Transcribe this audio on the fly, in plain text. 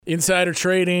Insider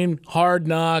trading, hard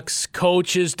knocks,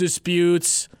 coaches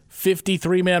disputes,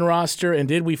 53-man roster, and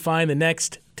did we find the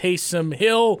next Taysom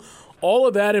Hill? All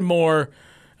of that and more,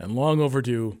 and long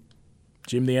overdue,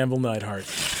 Jim the Anvil Neidhart.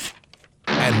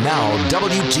 And now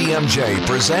WTMJ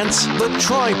presents The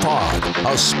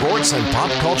TryPod, a sports and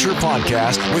pop culture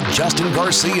podcast with Justin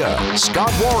Garcia, Scott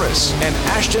Warris, and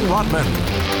Ashton Rotman.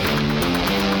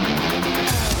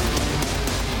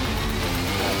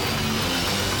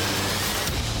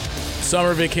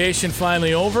 Summer vacation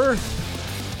finally over.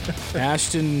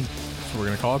 Ashton, So we're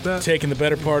going to call it that? taking the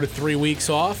better part of 3 weeks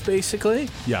off, basically.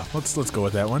 Yeah, let's go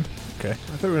with that one. Okay. I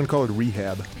thought we were going to call it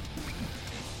rehab.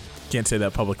 Can't say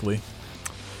that publicly,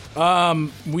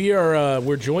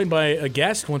 We're joined by a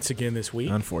guest once again this week.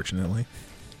 unfortunately.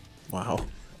 Wow.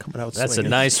 Coming out That's swinging. a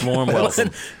nice warm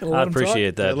welcome. Let I him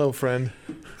appreciate that. Hello, friend.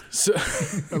 So,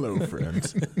 Hello,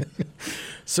 friends.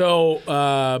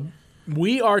 so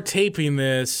we are taping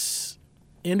this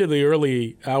into the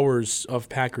early hours of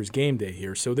Packers game day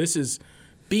here. So this is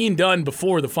being done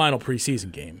before the final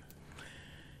preseason game.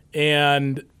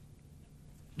 And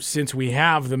since we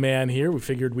have the man here, we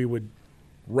figured we would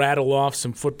rattle off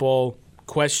some football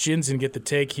questions and get the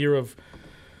take here of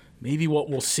maybe what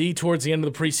we'll see towards the end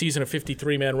of the preseason, a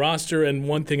 53-man roster. And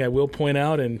one thing I will point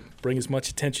out and bring as much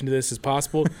attention to this as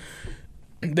possible,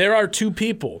 there are two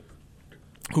people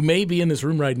who may be in this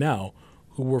room right now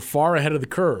who were far ahead of the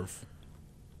curve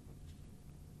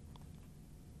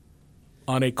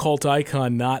on a cult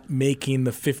icon not making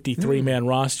the 53-man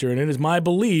roster. And it is my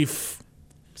belief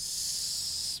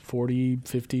 40,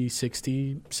 50,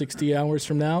 60 hours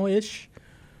from now-ish,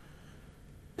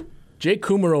 Jake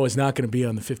Kummerow is not going to be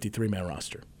on the 53-man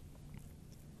roster.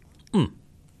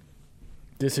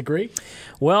 Disagree?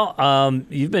 Well,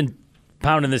 you've been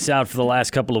pounding this out for the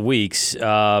last couple of weeks.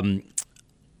 I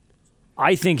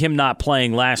think him not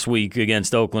playing last week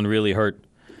against Oakland really hurt.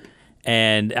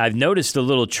 And I've noticed a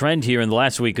little trend here in the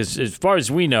last week, because as far as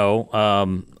we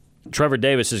know, Trevor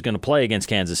Davis is going to play against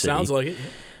Kansas City. Sounds like it.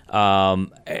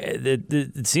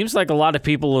 It seems like a lot of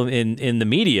people in the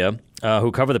media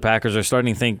who cover the Packers are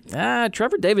starting to think,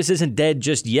 Trevor Davis isn't dead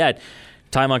just yet.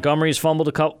 Ty Montgomery's fumbled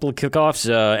a couple of kickoffs.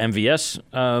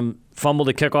 MVS fumbled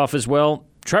a kickoff as well.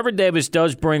 Trevor Davis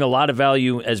does bring a lot of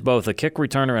value as both a kick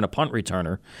returner and a punt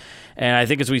returner. And I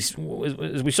think as we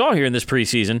saw here in this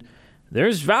preseason,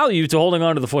 there's value to holding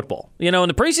on to the football. You know, in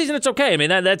the preseason, it's okay. I mean,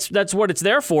 that's what it's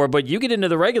there for. But you get into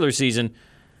the regular season,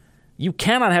 you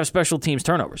cannot have special teams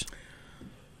turnovers.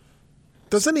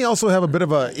 Doesn't he also have a bit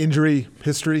of an injury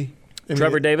history?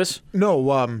 Trevor Davis? No,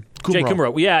 Jake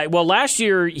Kummerow. Yeah, well, last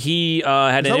year he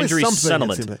had an injury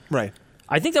settlement. Like. Right.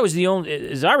 I think that was the only,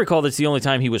 as I recall, that's the only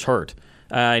time he was hurt.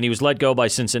 And he was let go by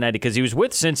Cincinnati because he was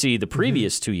with Cincy the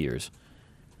previous 2 years.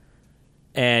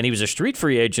 And he was a street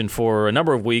free agent for a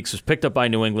number of weeks, was picked up by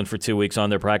New England for 2 weeks on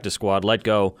their practice squad, let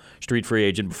go, street free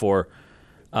agent before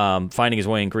finding his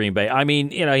way in Green Bay. I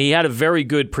mean, you know, he had a very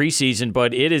good preseason,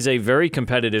 but it is a very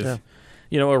competitive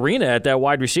arena at that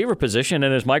wide receiver position.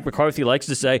 And as Mike McCarthy likes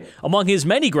to say, among his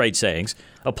many great sayings,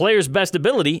 a player's best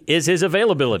ability is his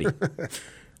availability.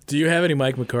 Do you have any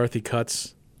Mike McCarthy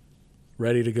cuts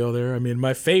ready to go there? I mean,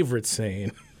 my favorite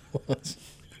saying was...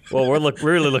 Well, we're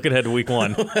really looking ahead to week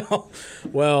one.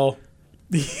 Well,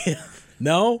 yeah.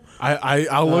 No?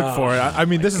 I'll look for it. I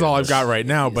mean, this is all I've got right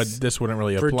now, but this wouldn't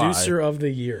really apply. Producer of the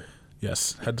year.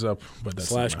 Yes, heads up. But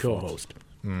that's / not my fault. co-host.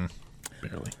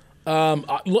 Barely.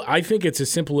 Look, I think it's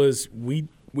as simple as we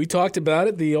talked about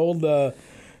it. The old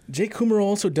Jake Kummerow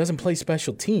also doesn't play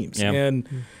special teams. Yeah.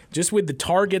 And just with the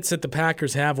targets that the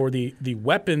Packers have or the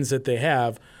weapons that they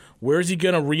have, where's he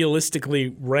going to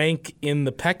realistically rank in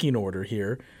the pecking order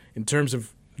here in terms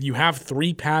of you have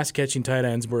 3 pass-catching tight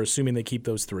ends. We're assuming they keep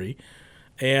those 3.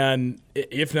 And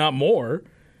if not more,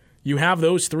 you have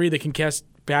those 3 that can catch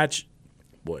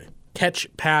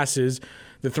passes.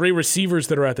 The 3 receivers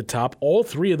that are at the top, all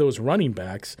 3 of those running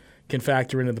backs can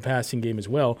factor into the passing game as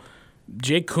well.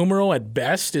 Jake Kummerow at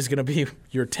best is going to be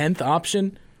your 10th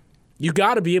option. You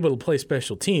got to be able to play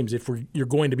special teams if you're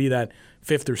going to be that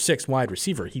 5th or 6th wide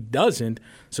receiver. He doesn't,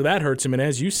 so that hurts him. And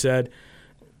as you said,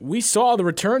 we saw the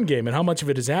return game and how much of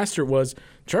a disaster it was.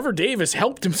 Trevor Davis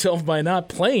helped himself by not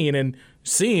playing and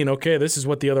seeing, okay, this is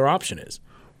what the other option is.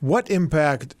 What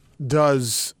impact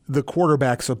does the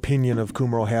quarterback's opinion of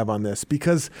Kummerow have on this?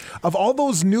 Because of all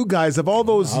those new guys, of all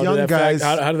those young guys...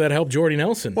 How did that help Jordy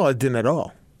Nelson? Well, it didn't at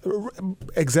all.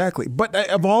 Exactly. But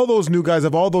of all those new guys,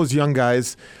 of all those young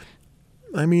guys,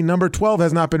 I mean, number 12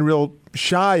 has not been real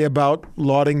shy about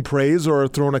lauding praise or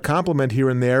throwing a compliment here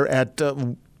and there at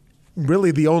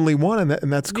really the only one,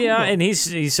 and that's cool. Yeah, and he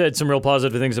said some real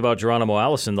positive things about Geronimo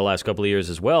Allison the last couple of years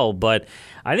as well. But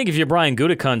I think if you're Brian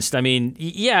Gutekunst, I mean,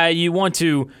 yeah, you want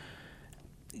to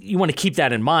keep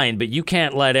that in mind, but you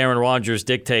can't let Aaron Rodgers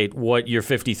dictate what your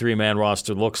 53-man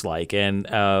roster looks like. And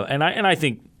I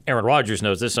think Aaron Rodgers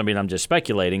knows this. I mean, I'm just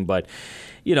speculating, but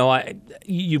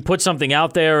you put something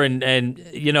out there, and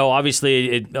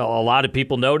obviously a lot of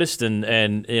people noticed, and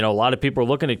a lot of people are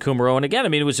looking at Kumerow. And again, I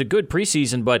mean, it was a good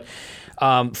preseason, but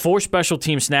 4 special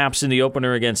team snaps in the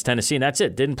opener against Tennessee, and that's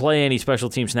it. Didn't play any special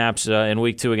team snaps in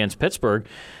week 2 against Pittsburgh.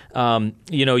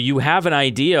 You have an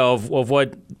idea of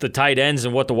what the tight ends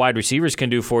and what the wide receivers can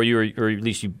do for you, or at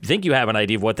least you think you have an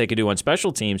idea of what they can do on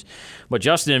special teams. But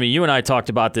Justin, I mean, you and I talked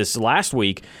about this last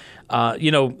week. They're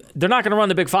not going to run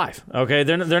the big 5. Okay,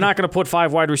 they're not going to put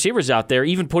 5 wide receivers out there.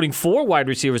 Even putting 4 wide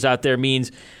receivers out there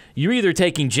means you're either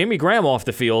taking Jimmy Graham off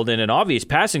the field in an obvious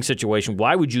passing situation.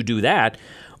 Why would you do that?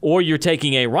 Or you're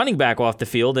taking a running back off the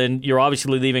field, and you're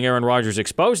obviously leaving Aaron Rodgers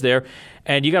exposed there.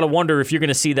 And you got to wonder if you're going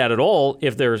to see that at all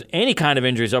if there's any kind of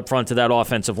injuries up front to that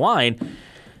offensive line.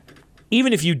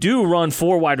 Even if you do run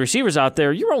 4 wide receivers out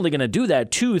there, you're only going to do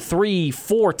that 2, 3,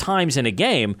 4 times in a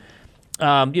game.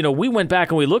 We went back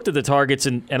and we looked at the targets,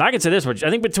 and I can say this much. I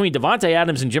think between Devontae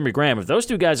Adams and Jimmy Graham, if those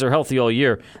 2 guys are healthy all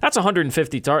year, that's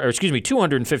 250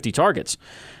 targets.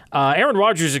 Aaron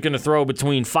Rodgers is going to throw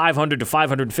between 500 to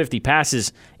 550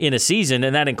 passes in a season,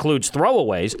 and that includes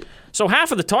throwaways. So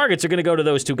half of the targets are going to go to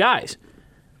those 2 guys.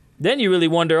 Then you really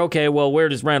wonder, okay, well, where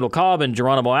does Randall Cobb and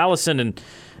Geronimo Allison and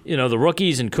the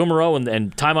rookies and Kumerow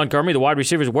and Ty Montgomery, the wide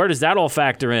receivers, where does that all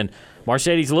factor in?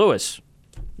 Mercedes Lewis,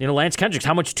 Lance Kendricks,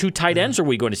 how much 2 tight ends are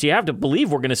we going to see? You have to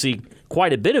believe we're going to see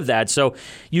quite a bit of that. So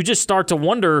you just start to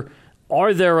wonder,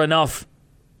 are there enough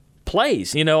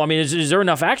plays? Is there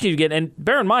enough action you get? And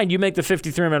bear in mind, you make the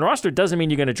 53-man roster. It doesn't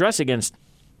mean you're going to dress against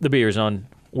the Bears on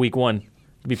week 1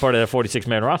 to be part of that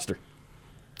 46-man roster.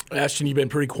 Ashton, you've been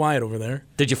pretty quiet over there.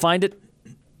 Did you find it?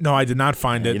 No, I did not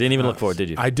find it. You didn't even look for it,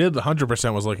 did you? I did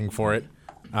 100% was looking for it.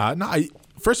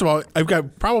 First of all, I've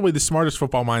got probably the smartest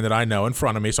football mind that I know in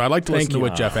front of me, so I like to listen to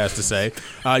what Jeff has to say.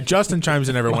 Justin chimes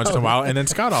in every once in a while, and then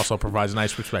Scott also provides a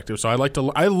nice perspective. So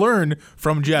I learn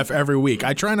from Jeff every week.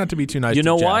 I try not to be too nice to Jeff. You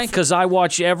know why? Because I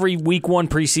watch every week 1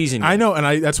 preseason game. I know,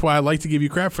 and that's why I like to give you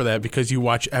crap for that, because you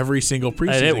watch every single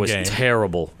preseason game. And it was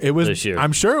terrible this year.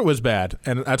 I'm sure it was bad,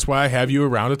 and that's why I have you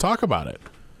around to talk about it.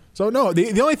 So, no,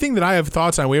 the only thing that I have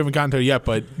thoughts on, we haven't gotten to it yet,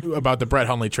 but about the Brett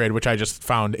Hundley trade, which I just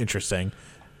found interesting.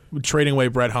 Trading away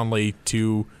Brett Hundley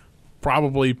to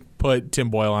probably put Tim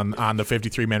Boyle on the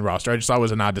 53-man roster. I just thought it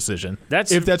was an odd decision,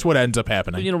 if that's what ends up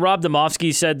happening. Rob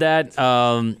Domofsky said that,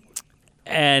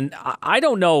 and I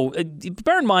don't know.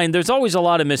 Bear in mind, there's always a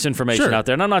lot of misinformation out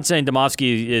there, and I'm not saying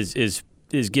Domofsky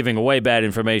is giving away bad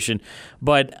information,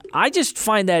 but I just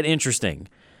find that interesting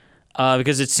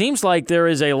because it seems like there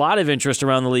is a lot of interest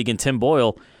around the league in Tim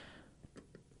Boyle.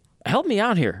 Help me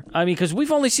out here. I mean, because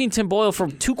we've only seen Tim Boyle for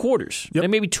 2 quarters,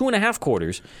 and maybe 2.5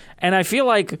 quarters. And I feel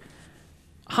like,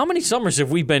 how many summers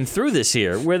have we been through this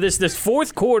here, where this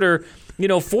 4th quarter,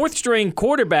 4th-string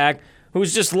quarterback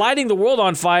who's just lighting the world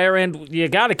on fire, and you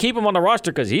got to keep him on the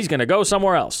roster because he's going to go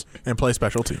somewhere else. And play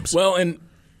special teams. Well, and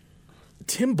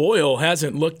Tim Boyle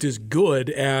hasn't looked as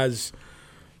good as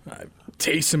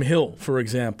Taysom Hill, for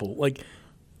example. Like,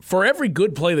 for every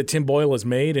good play that Tim Boyle has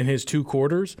made in his 2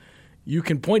 quarters, you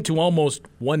can point to almost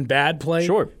 1 bad play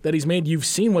that he's made. You've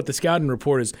seen what the scouting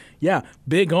report is. Yeah,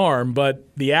 big arm, but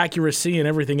the accuracy and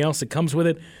everything else that comes with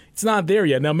it, it's not there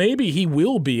yet. Now, maybe he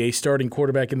will be a starting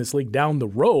quarterback in this league down the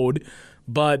road,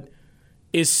 but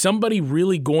is somebody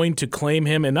really going to claim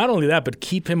him? And not only that, but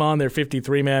keep him on their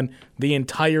 53-man the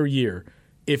entire year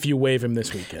if you waive him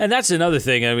this weekend. And that's another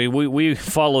thing. I mean, we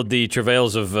followed the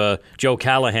travails of Joe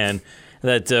Callahan.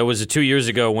 That was 2 years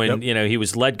ago when he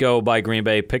was let go by Green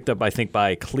Bay, picked up I think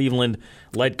by Cleveland,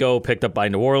 let go, picked up by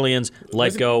New Orleans,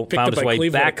 let go, found his way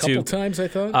Cleveland back a couple times. I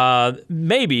thought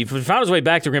maybe found his way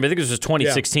back to Green Bay. I think it was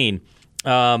 2016.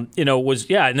 And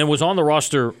then was on the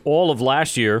roster all of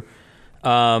last year,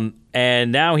 and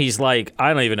now he's like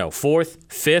I don't even know 4th,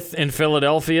 5th in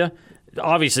Philadelphia.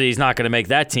 Obviously, he's not going to make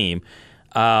that team.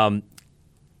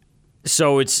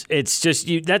 So it's just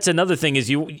that's another thing is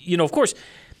of course.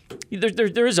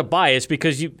 There is a bias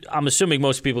because I'm assuming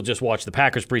most people just watch the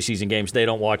Packers preseason games. They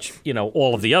don't watch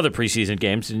all of the other preseason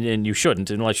games, and you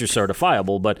shouldn't unless you're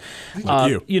certifiable. But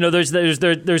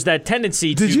there's that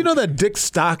tendency. Did you know that Dick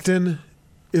Stockton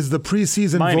is the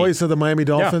preseason voice of the Miami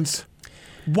Dolphins?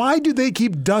 Yeah. Why do they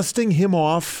keep dusting him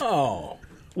off?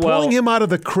 Pulling him out of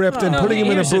the crypt and putting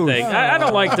him in a booth. I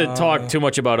don't like to talk too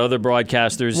much about other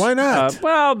broadcasters. Why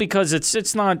not? Because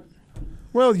it's not.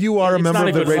 Well, you are a It's member not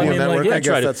of a the good radio fight. network. Yeah, I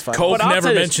try guess to- that's fine. Cove But I'll never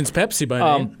say this, mentions Pepsi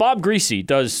by name. Bob Greasy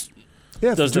does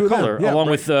Yeah, the two of them. color Yeah, along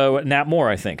right. with Nat Moore,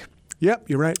 I think. Yep,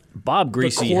 you're right. Bob The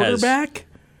Greasy quarterback?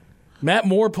 Matt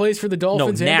Moore plays for the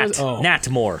Dolphins. has and Nat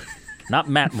Moore, not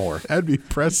Matt Moore. That'd be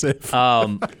impressive.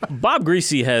 Bob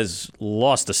Greasy has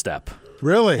lost a step.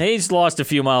 Really? He's lost a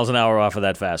few miles an hour off of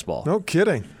that fastball. No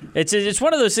kidding. It's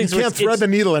one of those You things. where can't it's- thread the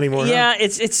needle anymore. Yeah, huh?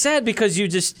 it's sad because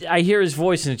I hear his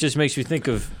voice and it just makes me think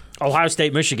of Ohio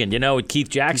State, Michigan. With Keith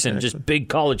Jackson, just big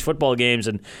college football games,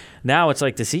 and now it's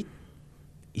like, does he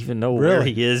even know where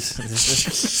Really? he is?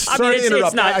 Sorry to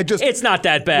interrupt. It's not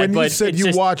that bad. When but you said it's you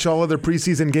just, watch all other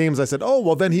preseason games, I said, oh,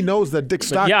 well, then he knows that Dick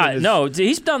Stockton yeah, is... no,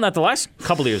 he's done that the last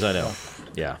couple of years. I know.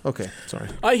 Yeah. Okay, sorry.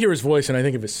 I hear his voice and I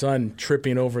think of his son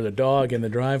tripping over the dog in the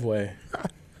driveway.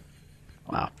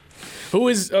 Wow. Who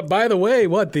is, by the way,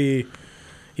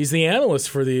 he's the analyst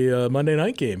for the Monday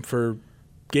night game for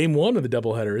game one of the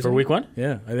doubleheader, isn't For he? week one?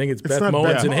 Yeah, I think it's Beth not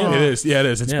Mowens bad. and him. It is. Yeah, it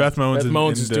is. It's Yeah, Beth Mowens. Beth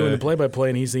Mowens is doing the play-by-play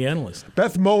and he's the analyst.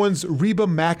 Beth Mowens, Reba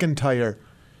McEntire.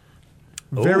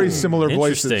 Very Ooh, similar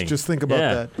voices. interesting. Just think about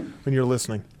Yeah. that when you're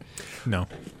listening. No.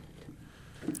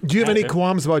 Do you have any Okay.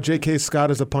 qualms about J.K.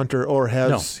 Scott as a punter, or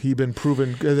has he been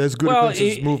proven as good Well, as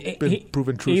his move been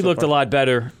proven true? He so looked far? a lot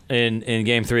better in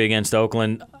Game 3 against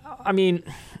Oakland. I mean,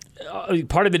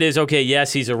 part of it is, okay,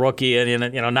 yes, he's a rookie,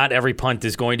 and not every punt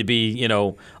is going to be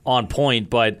on point.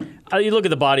 But you look at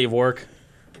the body of work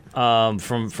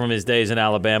from his days in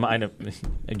Alabama. I know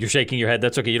you're shaking your head.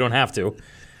 That's okay. You don't have to.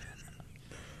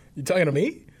 You talking to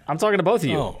me? I'm talking to both of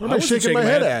you. Oh, What am I shaking my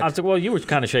head at? Well, you were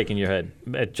kind of shaking your head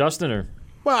at Justin, or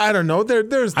Well, I don't know.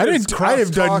 There's I have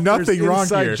crosstalk, done nothing there's wrong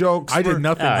inside here. Jokes. I did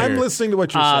nothing I'm here. listening to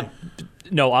what you're saying.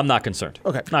 no, I'm not concerned.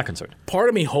 Okay. Not concerned. Part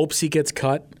of me hopes he gets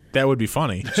cut That would be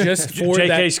funny. just for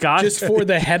J.K. Scott? just for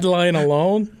the headline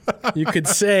alone. You could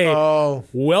say, Oh,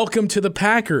 "Welcome to the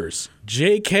Packers,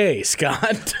 J.K.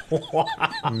 Scott."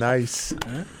 nice.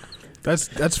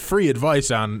 That's free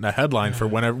advice on a headline for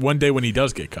one day when he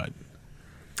does get cut.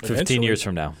 15 Eventually. years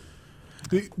from now.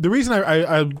 The reason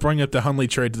I bring up the Hundley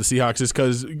trade to the Seahawks is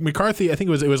because McCarthy, I think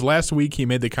it was last week, he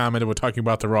made the comment about talking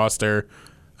about the roster,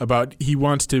 about he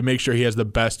wants to make sure he has the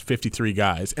best 53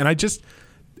 guys. And I just,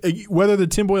 whether the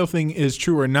Tim Boyle thing is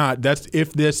true or not, that's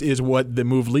if this is what the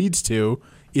move leads to,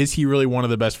 is he really one of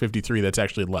the best 53 that's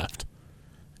actually left?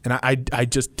 And I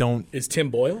just don't. Is Tim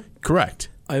Boyle? Correct.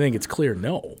 I think it's clear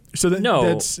no. So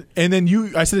No. and then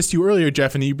I said this to you earlier,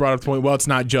 Jeff, and you brought up the point. Well, it's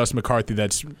not just McCarthy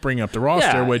that's bringing up the roster,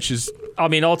 Yeah. which is I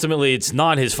mean, ultimately, it's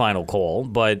not his final call,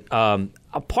 but a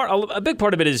big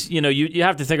part of it is, you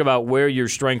have to think about where your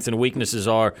strengths and weaknesses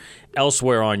are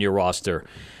elsewhere on your roster.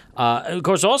 Of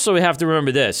course, also we have to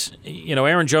remember this.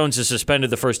 Aaron Jones is suspended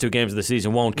the first 2 games of the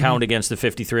season, won't count against the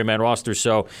 53-man roster.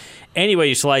 So anyway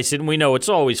you slice it, and we know it's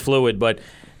always fluid, but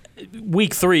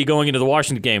week 3 going into the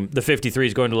Washington game, the 53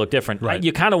 is going to look different. Right.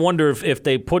 You kind of wonder if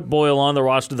they put Boyle on the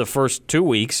roster the first 2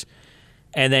 weeks,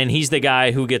 and then he's the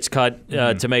guy who gets cut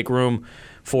to make room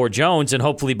for Jones, and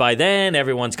hopefully by then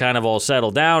everyone's kind of all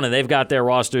settled down and they've got their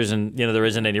rosters, and there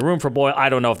isn't any room for Boyle. I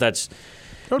don't know if that's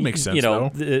that would make sense. though.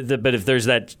 But if there's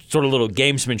that sort of little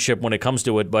gamesmanship when it comes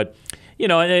to it, but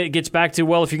it gets back to,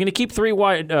 well, if you're going to keep 3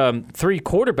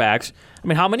 quarterbacks, I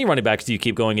mean, how many running backs do you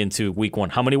keep going into week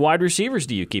 1? How many wide receivers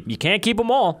do you keep? You can't keep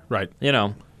them all, Right.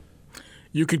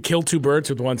 You could kill 2 birds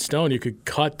with 1 stone. You could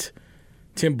cut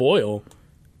Tim Boyle,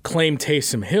 claim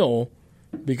Taysom Hill.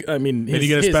 I mean, you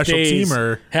get a special days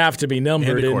teamer have to be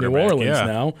numbered and a in New quarterback, Orleans yeah.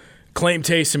 now. Claim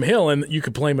Taysom Hill, and you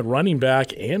could play him at running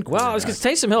back and quarterback. Well, I was going to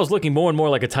say Taysom Hill is looking more and more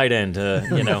like a tight end,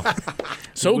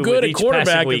 so with good at each quarterback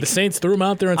passing that week. the Saints threw him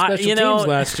out there on special teams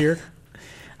last year.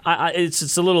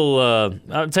 It's a little.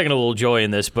 I'm taking a little joy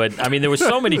in this, but I mean, there were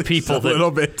so many people a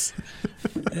little bit.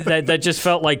 that just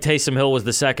felt like Taysom Hill was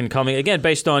the second coming. Again,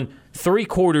 based on 3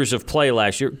 quarters of play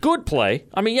last year, good play.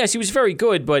 I mean, yes, he was very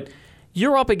good, but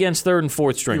you're up against 3rd and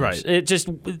 4th stringers. Right. It just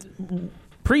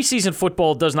preseason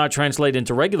football does not translate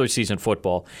into regular season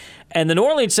football, and the New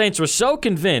Orleans Saints were so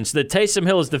convinced that Taysom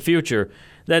Hill is the future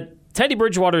that Teddy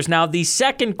Bridgewater is now the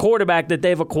second quarterback that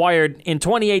they've acquired in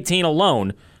 2018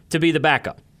 alone to be the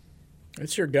backup.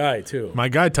 That's your guy, too. My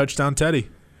guy, Touchdown Teddy.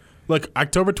 Look,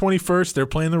 October 21st, they're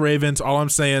playing the Ravens. All I'm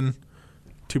saying,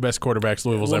 2 best quarterbacks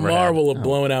Louisville's ever Lamar had. will have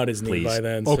blown out his knee Please. by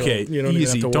then. Okay, so you don't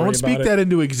easy. Even have to worry Don't speak about that it.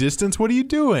 into existence. What are you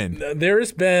doing?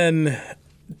 There's been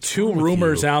 2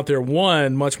 rumors you? out there.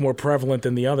 One much more prevalent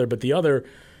than the other, but the other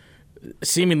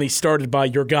seemingly started by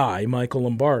your guy, Michael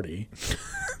Lombardi.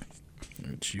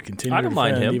 Which you continue I to don't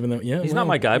mind defend, him. even though He's not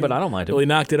my guy, but I don't mind him. Well, he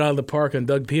knocked it out of the park on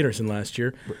Doug Peterson last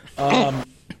year.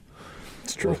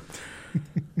 It's true.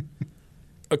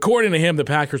 According to him, the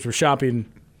Packers were shopping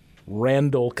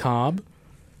Randall Cobb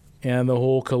and the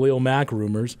whole Khalil Mack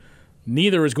rumors.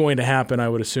 Neither is going to happen, I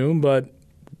would assume, but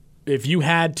if you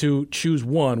had to choose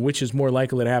one, which is more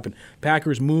likely to happen?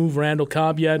 Packers move Randall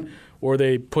Cobb yet, or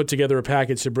they put together a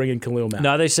package to bring in Khalil Mack?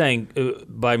 Now, are they saying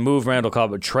by move Randall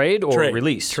Cobb, trade or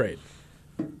release? Trade.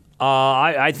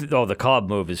 The Cobb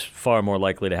move is far more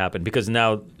likely to happen because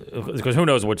who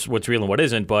knows what's real and what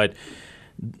isn't, but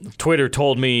Twitter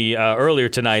told me earlier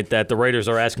tonight that the Raiders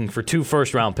are asking for 2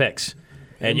 first-round picks.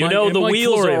 And the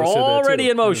wheels are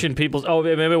already in motion. Yeah.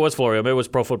 Maybe it was Florio. Maybe it was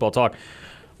Pro Football Talk.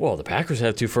 Well, the Packers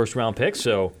have 2 first-round picks,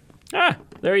 so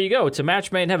there you go. It's a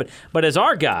match made in heaven. But as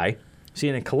our guy,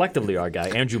 and collectively our guy,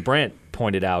 Andrew Brandt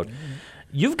pointed out,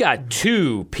 you've got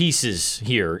 2 pieces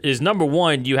here. Number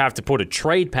one, you have to put a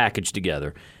trade package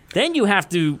together. Then you have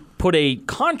to put a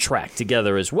contract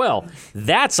together as well.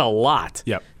 That's a lot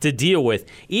to deal with.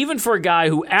 Even for a guy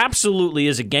who absolutely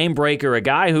is a game breaker, a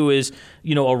guy who is,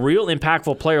 a real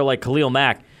impactful player like Khalil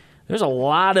Mack, there's a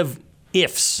lot of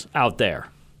ifs out there.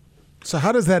 So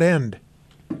how does that end?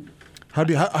 How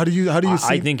do you see?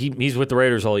 I think he's with the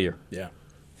Raiders all year. Yeah.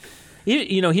 Here's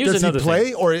does another he play,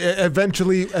 thing. or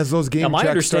eventually as those game my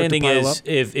checks start to understanding pile is up?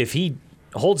 if he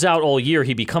holds out all year,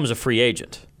 he becomes a free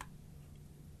agent.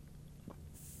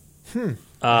 But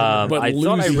I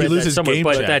thought I read that somewhere,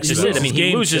 but that's just it. I mean,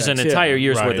 he loses an entire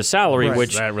year's worth of salary,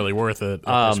 which is that really worth it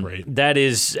at this rate? That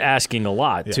is asking a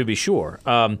lot, to be sure.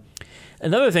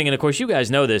 Another thing, and of course you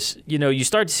guys know this, you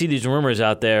start to see these rumors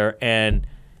out there, and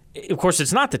of course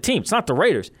it's not the team, it's not the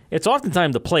Raiders. It's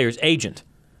oftentimes the player's agent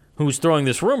who's throwing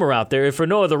this rumor out there, if for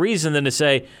no other reason than to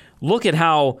say, look at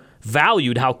how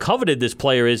valued, how coveted this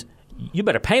player is, you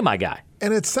better pay my guy.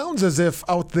 And it sounds as if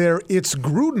out there it's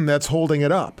Gruden that's holding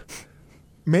it up.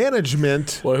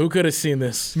 Management. Well, who could have seen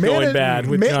this going bad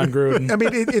with John Gruden? I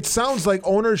mean, it sounds like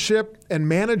ownership and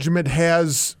management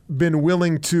has been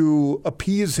willing to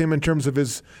appease him in terms of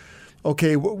his,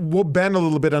 okay, we'll bend a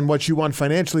little bit on what you want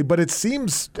financially, but it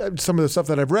seems, some of the stuff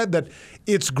that I've read, that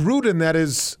it's Gruden that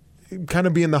is kind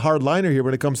of being the hard liner here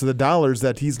when it comes to the dollars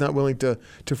that he's not willing to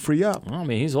free up. Well, I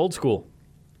mean, he's old school.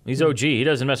 He's OG. He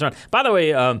doesn't mess around. By the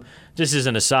way, just as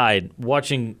an aside,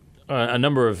 watching a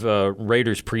number of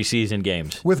Raiders preseason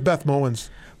games. With Beth Mowins.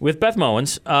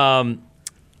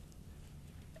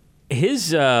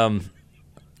 His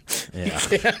You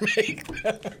can't make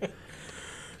that.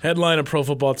 Headline of Pro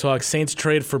Football Talk: Saints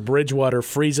trade for Bridgewater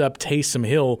frees up Taysom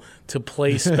Hill to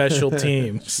play special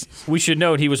teams. We should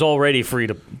note he was already free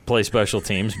to play special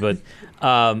teams, but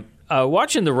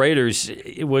watching the Raiders,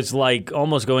 it was like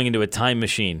almost going into a time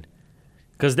machine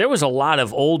because there was a lot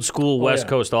of old school West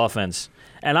Coast offense.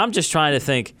 And I'm just trying to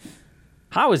think,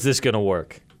 how is this going to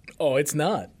work? Oh, it's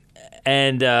not.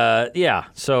 And,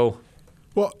 so,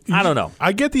 well, I don't know.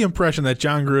 I get the impression that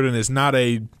John Gruden is not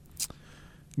a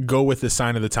go with the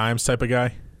sign of the times type of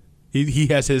guy. He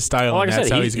has his style, and that's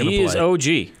how he's going to play. He is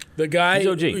OG. The guy,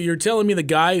 you're telling me the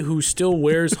guy who still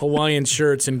wears Hawaiian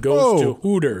shirts and goes to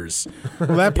Hooters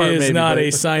that part is not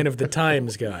a sign of the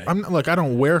times guy. Look, I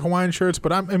don't wear Hawaiian shirts,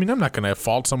 but I'm not going to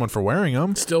fault someone for wearing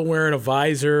them. Still wearing a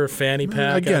visor, fanny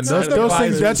pack. Again, those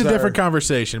things, that's a different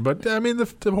conversation. But, I mean, the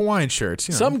Hawaiian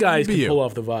shirts. Some guys can pull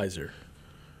off the visor.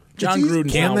 John Gruden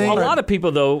can. A lot of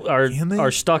people, though, are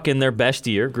stuck in their best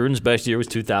year. Gruden's best year was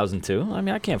 2002. I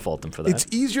mean, I can't fault them for that. It's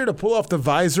easier to pull off the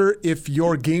visor if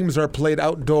your games are played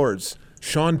outdoors.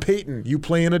 Sean Payton, you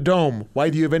play in a dome. Why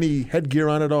do you have any headgear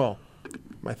on at all?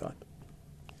 My thought.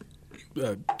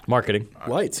 Marketing.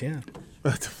 Lights, yeah.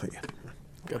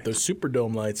 Got those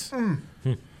Superdome lights.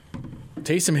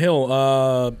 Taysom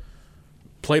Hill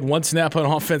played one snap on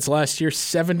offense last year,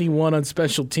 71 on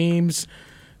special teams.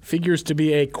 Figures to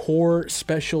be a core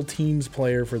special teams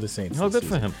player for the Saints. Oh, good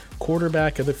for him.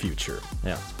 Quarterback of the future.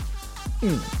 Yeah.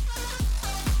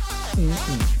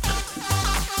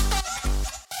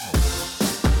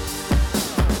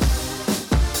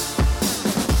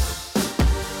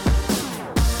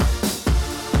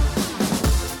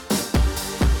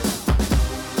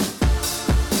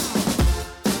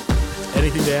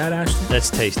 Anything to add, Ashton?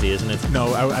 That's tasty, isn't it?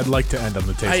 No, I'd like to end on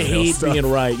the Taysom Hill hate stuff. being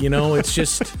right. It's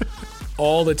just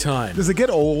all the time. Does it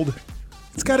get old?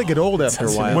 It's got to get old after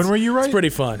a while. When were you right? It's pretty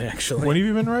fun, actually. When have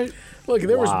you been right? Look,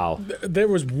 there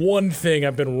was one thing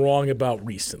I've been wrong about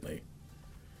recently.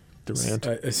 Durant.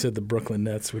 I said the Brooklyn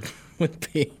Nets would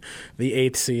be the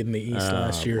 8th seed in the East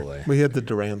last year. Boy. We had the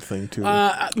Durant thing, too.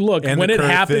 Look, And when the it Kerr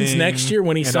happens thing, next year,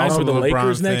 when he and signs also with the LeBron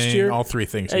Lakers next thing, year. all three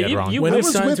things Hey, you had wrong. When he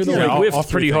signs with the Lakers. whiffed all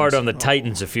three pretty hard things. on the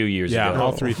Titans a few years ago.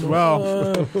 all three.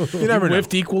 Well, you never know.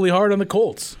 Whiffed equally hard on the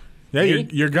Colts. Yeah,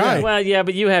 your guy. Well, yeah,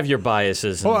 but you have your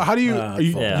biases. Well, how do you?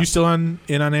 yeah. You still in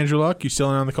on Andrew Luck? You still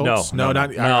in on the Colts? No,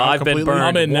 not. I've been burned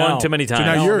I'm in now. one too many So times.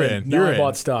 now you're in. Now I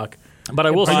bought stock. But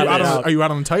I will say this. Are you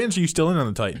out on the Titans? Or are you still in on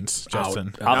the Titans,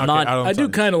 Justin? I'm not- out on the I do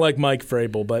Titans. kind of like Mike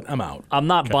Vrabel, but I'm out. I'm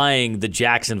not buying the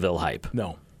Jacksonville hype.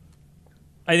 No.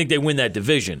 I think they win that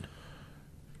division.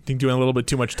 Think doing a little bit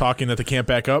too much talking that they can't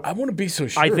back up. I want to be so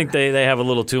sure. I think they have a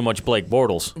little too much Blake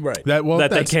Bortles. Right. That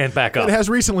they can't back up. It has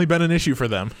recently been an issue for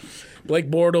them.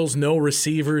 Blake Bortles, no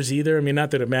receivers either. I mean,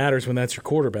 not that it matters when that's your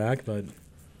quarterback, but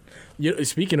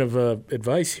speaking of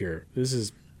advice here,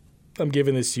 I'm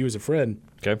giving this to you as a friend.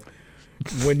 Okay.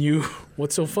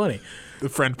 What's so funny? The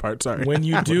friend part, sorry. When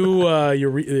you do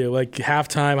your like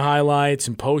halftime highlights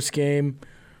and post game,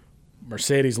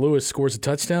 Mercedes Lewis scores a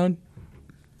touchdown.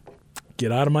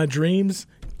 Get out of my dreams.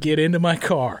 Get into my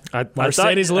car.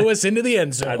 Mercedes Lewis into the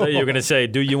end zone. I thought you were going to say,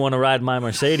 "Do you want to ride my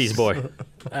Mercedes, boy?"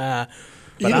 But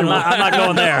I'm not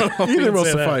going there. Either will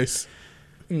say that. suffice.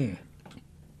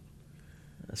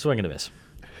 Swing and a miss.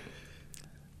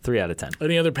 3 out of 10.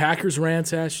 Any other Packers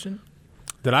rants, Ashton?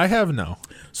 That I have no.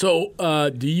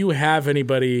 So, do you have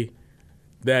anybody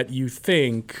that you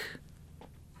think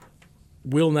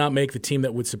will not make the team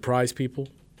that would surprise people?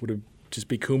 Would it just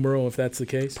be Kumaro if that's the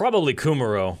case? Probably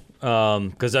Kumaro,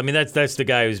 because I mean that's the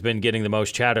guy who's been getting the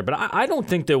most chatter. But I don't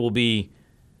think there will be.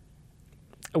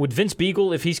 Would Vince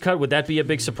Beagle, if he's cut, would that be a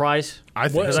big surprise? I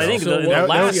think What- so. I think So the what-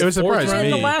 last it was a surprise fourth to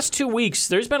in me. the last 2 weeks,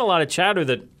 there's been a lot of chatter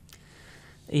that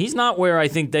he's not where I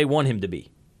think they want him to be.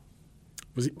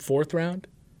 Was it fourth round?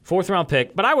 4th round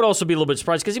pick, but I would also be a little bit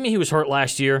surprised because he was hurt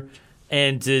last year,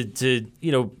 and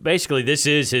to basically this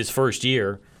is his first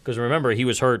year because remember he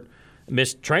was hurt,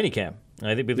 missed training camp.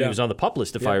 I think he was on the PUP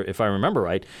list if I remember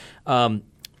right. That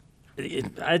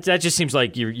just seems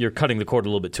like you're cutting the cord a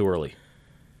little bit too early.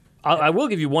 I will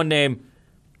give you one name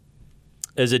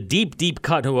as a deep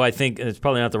cut who I think, and it's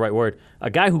probably not the right word,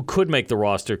 a guy who could make the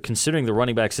roster considering the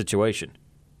running back situation.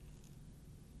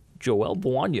 Joel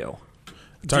Buonio.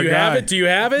 It's our Do you guy. have it? Do you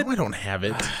have it? No, I don't have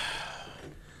it.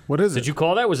 What is Did it? you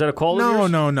call that? Was that a call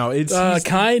of yours? No. It's he's-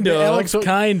 Kind of. Alex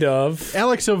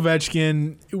Ovechkin.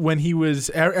 Ovechkin, when he was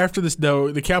after this,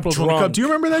 though, the Capitals won the Drunk. cup. Do you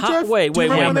remember that, Jeff? Wait. Do you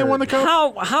remember when they won the cup?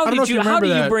 How I don't know if do you remember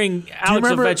that. bring Do you Alex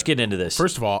remember- Ovechkin into this?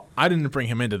 First of all, I didn't bring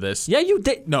him into this. Yeah, you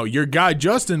did. No, your guy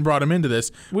Justin brought him into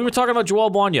this. We were talking about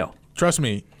Joel Buonio. Trust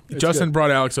me, Justin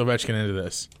brought Alex Ovechkin into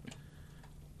this.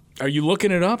 Are you looking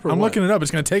it up? Or I'm what? looking it up.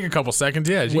 It's going to take a couple seconds.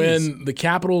 Yeah, geez. When the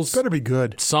Capitals Better be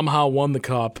good. somehow won the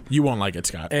cup, You won't like it,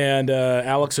 Scott. and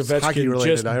Alex hockey Ovechkin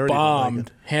related. just I already don't like bombed,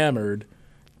 it. hammered,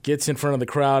 gets in front of the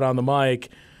crowd on the mic,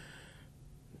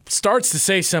 starts to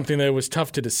say something that was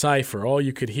tough to decipher. All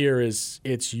you could hear is,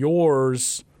 "It's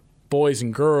yours, boys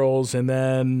and girls," and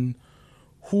then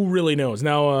who really knows?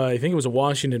 Now, I think it was a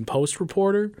Washington Post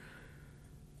reporter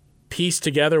pieced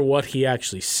together what he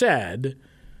actually said.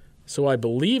 So I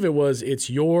believe it was, "It's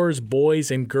yours,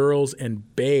 boys and girls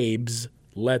and babes,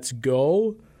 let's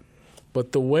go."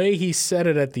 But the way he said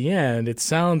it at the end, it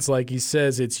sounds like he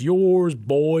says, "It's yours,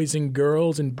 boys and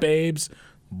girls and babes,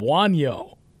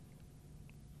 Buonio."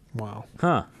 Wow.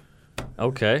 Huh.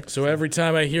 Okay. So every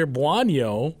time I hear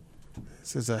Buonio,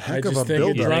 This is a I heck of just a think of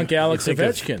build-up. drunk Alex think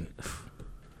of- Ovechkin.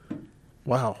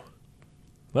 Wow.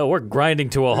 Well, we're grinding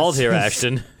to a halt here,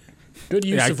 Ashton. Good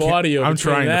use Yeah, I of can't- audio. I'm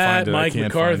between trying to that, find it. I Mike can't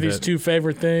McCarthy's find it. two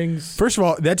favorite things. First of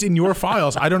all, that's in your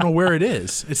files. I don't know where it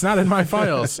is. It's not in my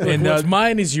files. And What's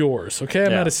mine is yours. Okay,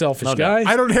 I'm Yeah, not a selfish no guy.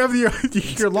 doubt. I don't have your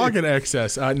login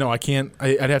access. No, I can't.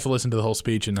 I'd have to listen to the whole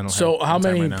speech, and then I'll So have how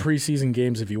time many right now. preseason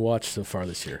games have you watched so far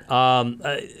this year?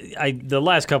 The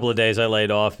last couple of days I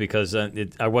laid off because I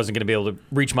wasn't going to be able to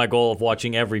reach my goal of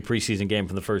watching every preseason game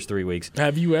from the first 3 weeks.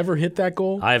 Have you ever hit that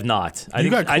goal? I have not. You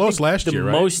got close last the year,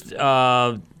 right? most,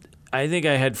 I think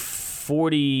I had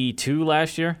 42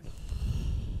 last year.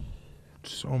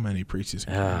 So many preseason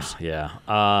games. Yeah.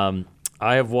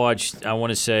 I have watched, I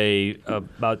want to say,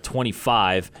 about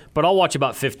 25, but I'll watch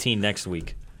about 15 next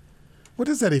week, What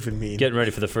does that even mean? getting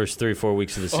ready for the first 3 or 4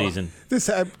 weeks of the season. This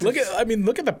Look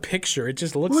at the picture. It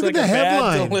just looks Look like at a the bad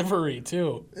headline. delivery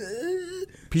too.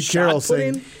 Pete Shot Carroll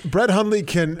putting? saying Brett Hundley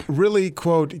can really,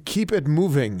 quote, keep it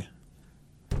moving.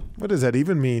 What does that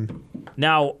even mean?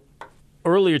 Now,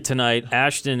 earlier tonight,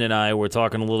 Ashton and I were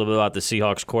talking a little bit about the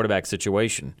Seahawks quarterback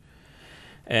situation.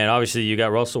 And obviously, you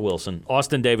got Russell Wilson.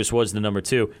 Austin Davis was the number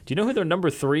 2. Do you know who their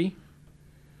number 3?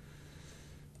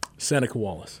 Seneca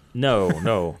Wallace.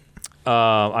 No.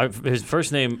 His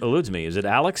first name eludes me. Is it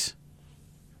Alex?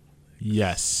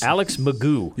 Yes. Alex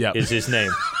Magoo Yep. is his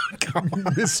name.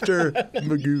 Mr.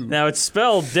 Magoo. Now, it's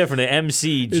spelled differently,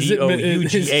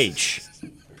 MCGOUGH.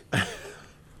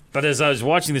 But as I was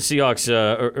watching the Seahawks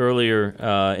earlier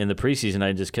in the preseason,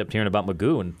 I just kept hearing about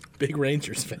Magoo, and Big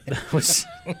Rangers fan.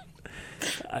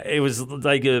 it was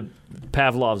like a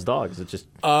Pavlov's dogs. It just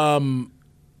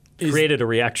created a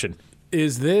reaction.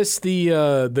 Is this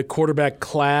the quarterback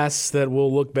class that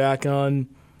we'll look back on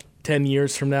 10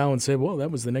 years from now and say, well,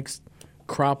 that was the next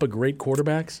crop of great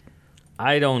quarterbacks?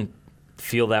 I don't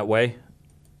feel that way.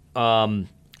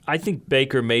 I think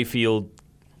Baker Mayfield,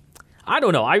 I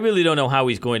don't know. I really don't know how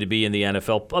he's going to be in the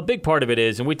NFL. A big part of it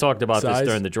is, and we talked about Size? this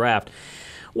during the draft,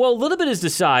 well, a little bit is the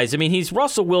size. I mean, he's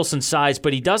Russell Wilson size,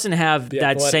 but he doesn't have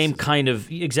that same kind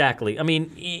of – exactly. I mean,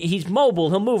 he's mobile.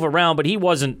 He'll move around, but he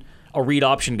wasn't a read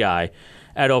option guy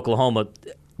at Oklahoma.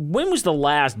 When was the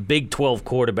last Big 12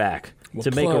 quarterback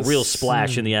to make a real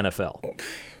splash in the NFL?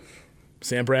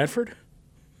 Sam Bradford?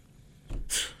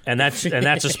 And that's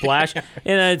a splash.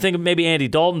 And I think maybe Andy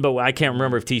Dalton, but I can't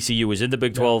remember if TCU was in the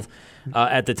Big 12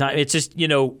 at the time. It's just,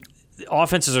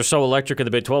 offenses are so electric in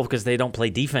the Big 12 because they don't play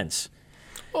defense.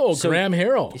 Oh, so, Graham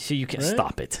Harrell. So you can't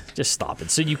stop it. Just stop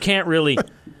it. So you can't really.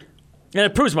 And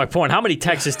it proves my point. How many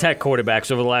Texas Tech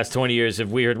quarterbacks over the last 20 years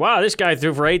have we heard, wow, this guy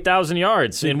threw for 8,000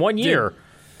 yards in 1 year?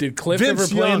 Did Cliff ever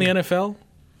play in the NFL?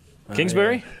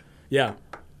 Kingsbury? Yeah.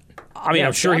 I mean,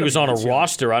 I'm sure he was on a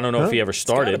roster. I don't know if he ever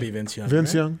started. It's gotta be Vince Young.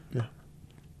 Vince right? Young, yeah.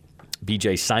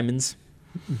 B.J. Simons.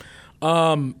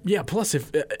 Yeah, plus,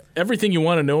 if everything you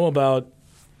want to know about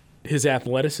his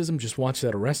athleticism, just watch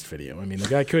that arrest video. I mean, the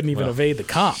guy couldn't even evade the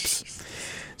cops.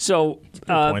 So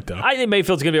point, I think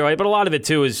Mayfield's going to be all right, but a lot of it,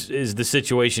 too, is the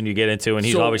situation you get into, and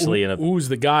he's obviously in a who's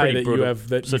the guy that you brutal have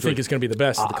that you think is going to be the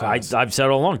best of the class? I've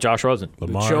said all along, Josh Rosen.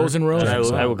 Lamar chosen Rosen.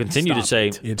 And I will continue to say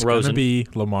It's Rosen. going to be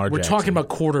Lamar Jackson. We're talking about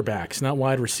quarterbacks, not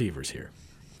wide receivers here.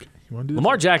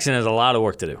 Lamar Jackson has a lot of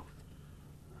work to do.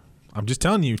 I'm just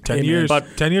telling you, 10 Hey, man, years. but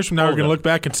 10 years from now, we're going to look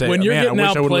back and say, When you're man, getting I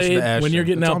wish I would listen to outplayed, Ashton. when you're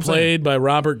getting That's all I'm saying. outplayed by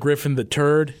Robert Griffin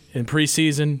III in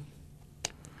preseason,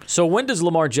 So when does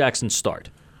Lamar Jackson start?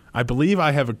 I believe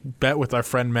I have a bet with our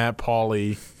friend Matt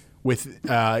Pauley.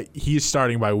 He's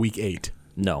starting by week 8.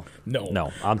 No.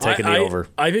 no, I'm taking the over.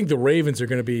 I think the Ravens are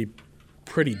going to be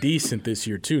pretty decent this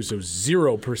year too. So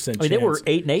 0% chance. I mean, they were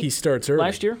 8-8 He starts early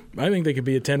last year? I think they could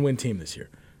be a 10-win team this year.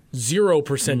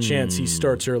 0% chance he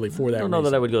starts early for that. I don't know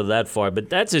that I would go that far, but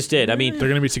that's just it. I mean, They're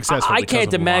going to be successful. I because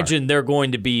can't of Lamar. imagine they're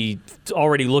going to be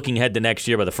already looking ahead to next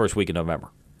year by the first week of November.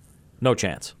 No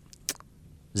chance.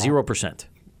 0%.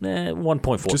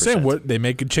 1.4%. Just saying, what they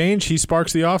make a change, he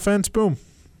sparks the offense, boom,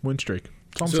 win streak.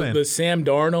 That's all I'm So saying. the Sam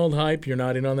Darnold hype, you're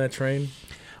not in on that train?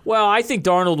 Well, I think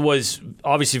Darnold was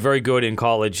obviously very good in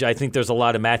college. I think there's a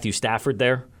lot of Matthew Stafford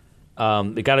there.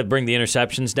 They got to bring the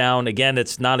interceptions down. Again,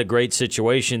 it's not a great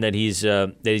situation that he's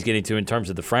getting to in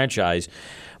terms of the franchise.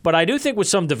 But I do think with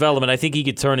some development, I think he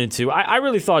could turn into. I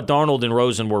really thought Darnold and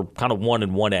Rosen were kind of 1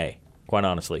 and 1A, quite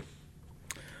honestly.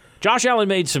 Josh Allen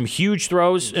made some huge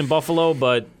throws in Buffalo,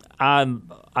 but I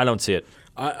don't see it.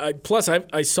 Plus,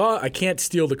 I can't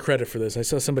steal the credit for this. I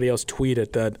saw somebody else tweet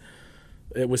it that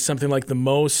it was something like the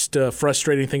most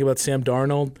frustrating thing about Sam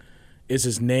Darnold is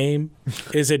his name.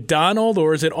 Is it Donald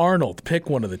or is it Arnold? Pick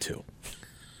one of the two.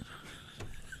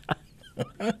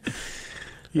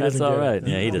 That's all right.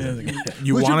 Yeah, he doesn't. You Who's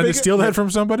your wanted to biggest- steal that from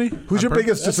somebody? Who's your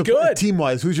biggest That's disappointment good.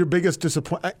 team-wise? Who's your biggest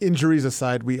disappointment? Injuries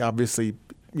aside, we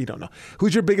don't know.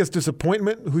 Who's your biggest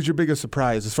disappointment? Who's your biggest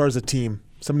surprise as far as a team?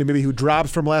 Somebody maybe who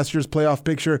drops from last year's playoff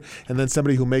picture, and then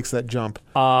somebody who makes that jump.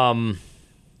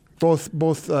 Both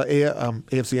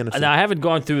AFC and NFC. Now, I haven't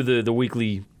gone through the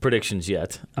weekly predictions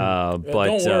yet, but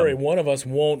Don't worry, one of us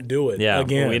won't do it. Yeah,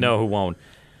 again. we know who won't.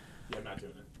 Turn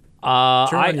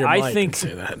on your I mic think and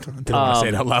say that. Didn't want to say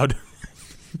it out loud.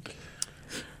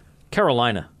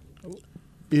 Carolina.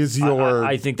 Is your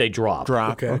I think they drop.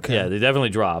 drop? Okay. Yeah, they definitely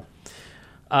drop.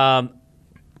 I'm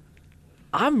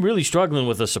really struggling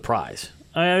with a surprise.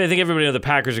 I think everybody knows the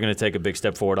Packers are going to take a big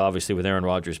step forward, obviously, with Aaron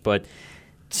Rodgers. But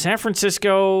San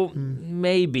Francisco,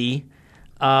 maybe.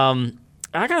 I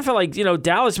kind of feel like,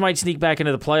 Dallas might sneak back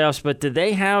into the playoffs, but do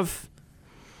they have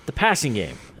the passing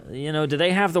game? Do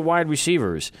they have the wide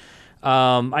receivers?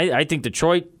 I think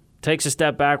Detroit takes a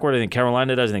step backward. I think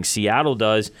Carolina does. I think Seattle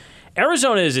does.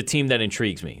 Arizona is a team that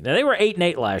intrigues me. Now, they were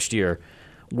 8-8 last year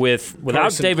without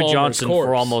Carson David Palmer's Johnson corpse.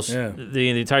 for almost the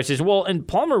entire season. Well, and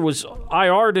Palmer was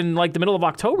IR'd in the middle of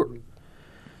October.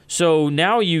 So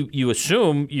now you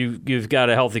assume you've got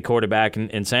a healthy quarterback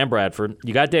in Sam Bradford.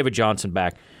 You got David Johnson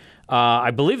back.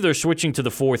 I believe they're switching to the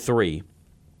 4-3.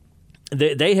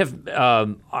 They have,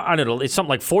 I don't know, it's something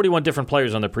like 41 different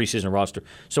players on their preseason roster.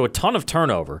 So a ton of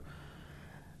turnover.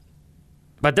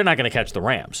 But they're not going to catch the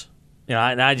Rams.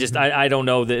 And I don't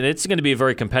know that it's going to be a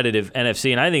very competitive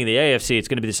NFC. And I think in the AFC, it's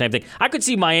going to be the same thing. I could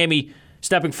see Miami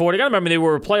stepping forward. I got to remember they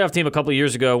were a playoff team a couple of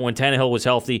years ago when Tannehill was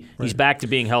healthy. Right. He's back to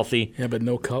being healthy. Yeah, but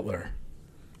no Cutler.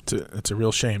 It's a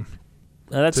real shame.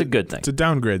 That's a good thing. It's a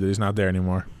downgrade that he's not there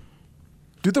anymore.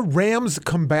 Do the Rams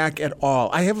come back at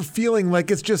all? I have a feeling like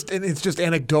it's just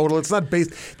anecdotal. It's not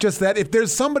based just that. If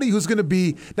there's somebody who's going to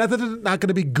be not that they're not going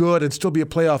to be good and still be a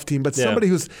playoff team, but somebody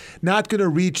who's not going to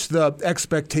reach the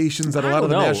expectations that a lot of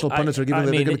the national pundits are giving,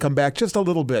 that they're going to come back just a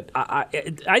little bit.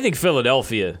 I think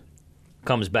Philadelphia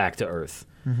comes back to earth.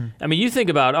 Mm-hmm. I mean, you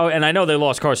think about and I know they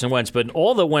lost Carson Wentz, but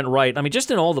all that went right. I mean, just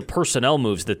in all the personnel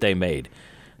moves that they made,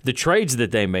 the trades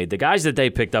that they made, the guys that they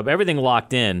picked up, everything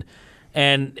locked in,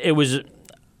 and it was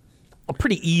a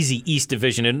pretty easy East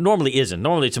division. It normally isn't.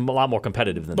 Normally it's a lot more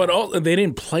competitive than that. They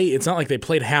didn't play. It's not like they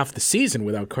played half the season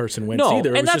without Carson Wentz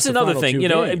either. And that's another thing.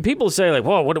 And people say like,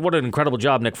 "Whoa, what an incredible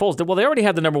job Nick Foles did." Well, they already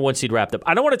had the number 1 seed wrapped up.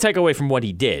 I don't want to take away from what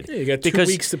he did. Yeah, you got 2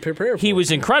 weeks to prepare for He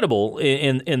was incredible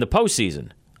in the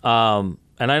postseason. And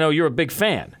I know you're a big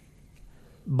fan.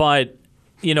 But,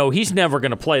 he's never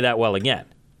going to play that well again.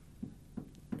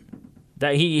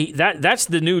 That's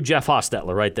the new Jeff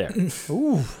Hostetler right there.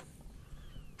 Ooh.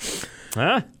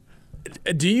 Huh?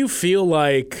 Do you feel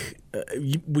like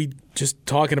we just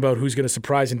talking about who's going to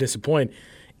surprise and disappoint?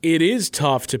 It is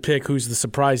tough to pick who's the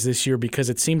surprise this year because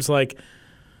it seems like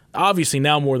obviously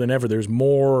now more than ever there's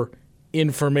more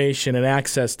information and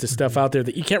access to stuff out there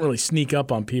that you can't really sneak up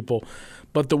on people.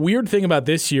 But the weird thing about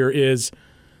this year is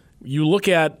you look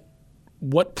at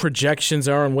what projections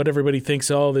are and what everybody thinks,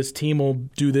 this team will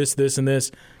do this, this, and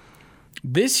this.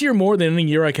 This year more than any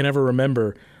year I can ever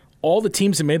remember, all the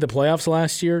teams that made the playoffs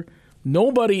last year,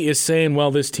 nobody is saying,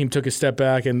 well, this team took a step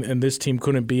back and this team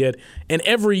couldn't be it. And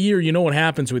every year, you know what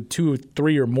happens with 2 or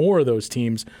 3 or more of those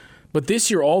teams. But this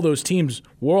year, all those teams,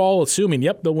 we're all assuming,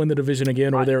 yep, they'll win the division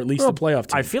again or they're at least a playoff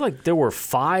team. I feel like there were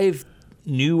 5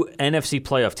 new NFC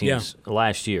playoff teams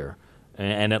last year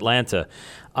and Atlanta.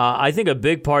 I think a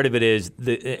big part of it is,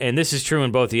 and this is true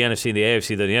in both the NFC and the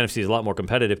AFC, that the NFC is a lot more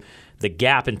competitive. The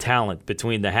gap in talent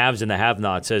between the haves and the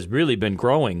have-nots has really been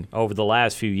growing over the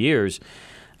last few years.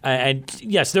 And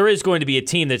yes, there is going to be a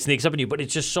team that sneaks up on you, but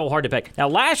it's just so hard to pick. Now,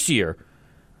 last year,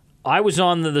 I was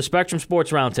on the Spectrum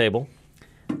Sports Roundtable.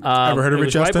 Ever heard of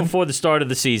it, Justin? Right before the start of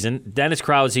the season. Dennis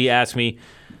Krause asked me,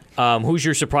 who's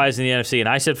your surprise in the NFC? And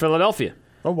I said Philadelphia.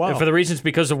 Oh, wow. And for the reasons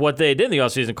because of what they did in the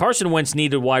offseason. Carson Wentz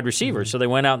needed wide receivers, so they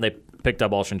went out and they picked up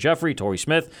Alshon Jeffrey, Torrey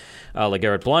Smith,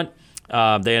 LeGarrette Blount.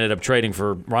 They ended up trading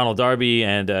for Ronald Darby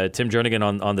and Tim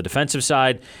Jernigan on the defensive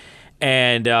side.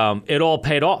 And it all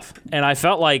paid off. And I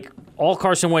felt like all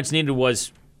Carson Wentz needed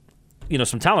was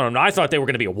some talent. I thought they were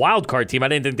going to be a wild card team. I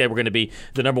didn't think they were going to be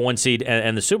the number 1 seed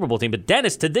and the Super Bowl team. But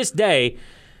Dennis, to this day,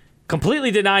 completely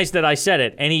denies that I said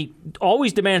it. And he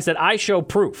always demands that I show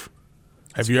proof.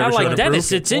 Have you ever shown like Dennis,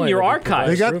 proof? it's in your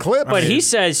archives. They got clips. But he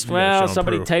says, well,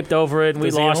 somebody proof. taped over it and we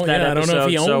lost that episode. I don't know if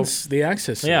he owns the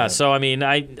access to Yeah, that. so I mean,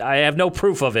 I have no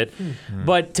proof of it.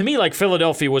 But to me, like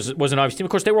Philadelphia was an obvious team.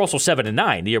 Of course, they were also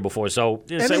 7-9 the year before. So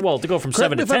to go from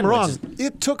 7 to 10. If I'm wrong,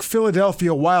 it took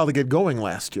Philadelphia a while to get going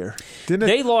last year, didn't it?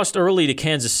 They lost early to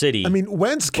Kansas City. I mean,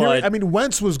 Wentz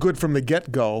was good from the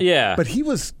get-go. Yeah. But he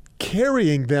was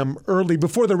carrying them early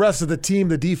before the rest of the team,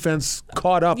 the defense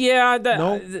caught up. Yeah,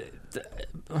 No?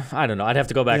 I don't know. I'd have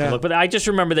to go back and look. But I just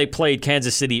remember they played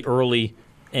Kansas City early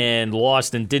and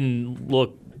lost and didn't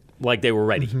look like they were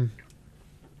ready. Mm-hmm.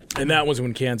 And that was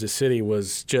when Kansas City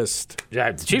was just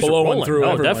the Chiefs blowing were rolling. through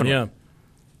everyone. Definitely. Yeah.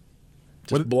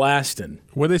 Just blasting.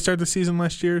 Where did they start the season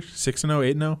last year?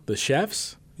 6-0, 8-0? The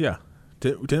Chefs? Yeah.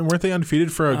 Weren't they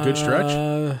undefeated for a good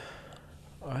stretch?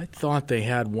 I thought they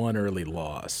had one early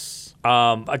loss.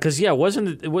 Because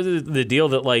wasn't it the deal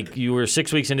that like you were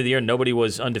 6 weeks into the year and nobody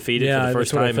was undefeated for the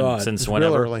first time since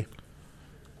whenever? Real early.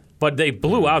 But they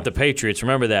blew out the Patriots.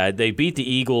 Remember that they beat the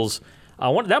Eagles.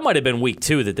 That might have been week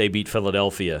 2 that they beat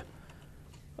Philadelphia.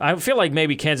 I feel like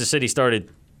maybe Kansas City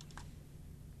started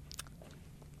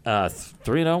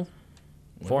 3-0,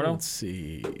 4-0. Let's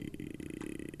see.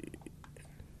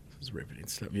 This is riveting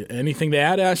stuff. Anything to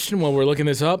add, Ashton, while we're looking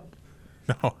this up?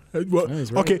 No. Well,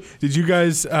 okay. Did you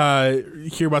guys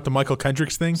hear about the Michael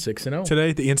Kendricks thing? 6-0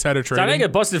 today. The insider trading. I didn't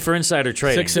get busted for insider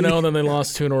trading. 6-0, then they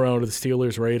lost 2 in a row to the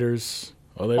Steelers, Raiders.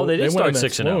 They did start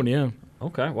 6-0. Yeah.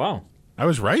 Okay. Wow. I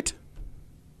was right.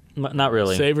 Not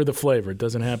really. Savor the flavor. It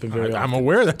doesn't happen very often. I'm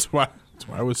aware. That's why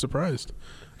I was surprised.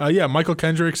 Michael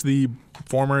Kendricks, the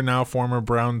former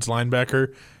Browns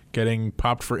linebacker, getting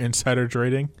popped for insider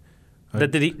trading.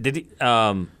 Did he?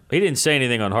 He didn't say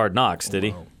anything on Hard Knocks, did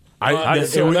he?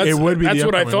 It would be. That's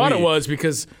what I thought week. it was,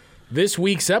 because this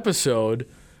week's episode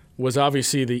was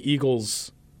obviously the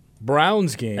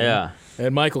Eagles-Browns game. Yeah.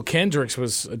 And Michael Kendricks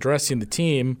was addressing the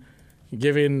team,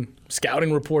 giving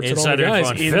scouting reports Insider and all the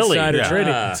info guys. on Philly. Insider Yeah.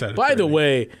 trading. Insider By the trading.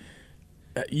 way,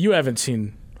 you haven't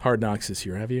seen Hard Knocks this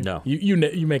year, have you? No.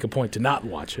 You make a point to not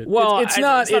watch it. Well, it's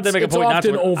not. that they make a It's point not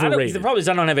often to. overrated. The problem is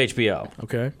I don't have HBO.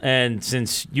 Okay. And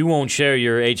since you won't share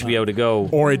your HBO to go,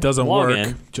 Or it doesn't log work.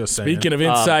 in. Just saying. Speaking of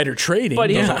insider trading,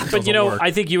 But yeah. but work. I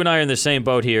think you and I are in the same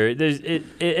boat here.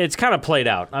 It's kind of played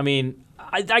out. I mean,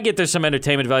 I get there's some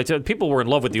entertainment value to it. People were in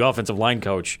love with the offensive line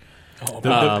coach Bob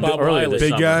earlier Wiley. this big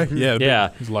summer. guy? Yeah. Yeah.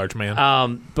 He's a large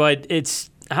man. But it's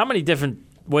how many different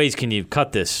ways can you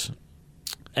cut this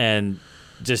and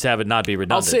just have it not be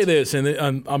redundant? I'll say this, and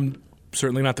I'm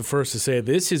certainly not the first to say it.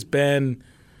 This has been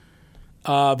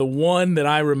the one that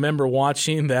I remember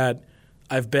watching that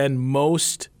I've been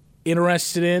most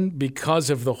interested in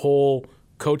because of the whole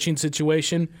coaching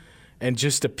situation and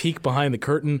just a peek behind the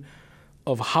curtain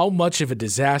of how much of a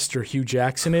disaster Hugh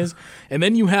Jackson is. And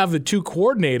then you have the two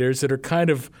coordinators that are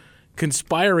kind of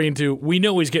conspiring to, we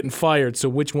know he's getting fired, so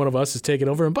which one of us is taking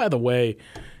over? And by the way,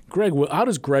 how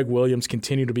does Greg Williams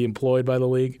continue to be employed by the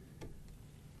league?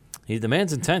 The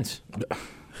man's intense.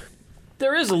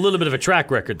 There is a little bit of a track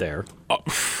record there.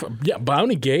 Yeah,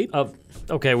 Bounty Gate.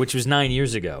 Okay, which was 9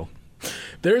 years ago.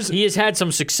 He has had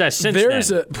some success since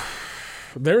then.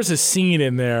 There's a scene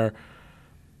in there.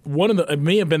 It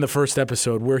may have been the first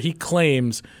episode where he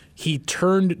claims he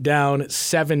turned down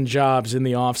 7 jobs in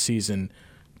the offseason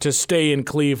to stay in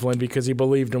Cleveland because he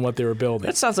believed in what they were building.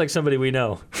 That sounds like somebody we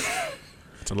know.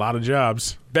 It's a lot of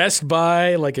jobs. Best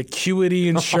Buy, like Acuity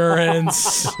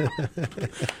Insurance,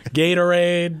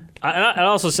 Gatorade. I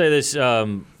also say this: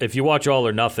 if you watch All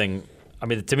or Nothing, I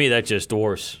mean, to me that just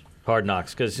dwarfs Hard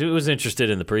Knocks because who was interested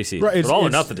in the preseason? Right, but All or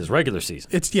Nothing is regular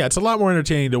season. It's a lot more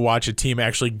entertaining to watch a team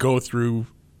actually go through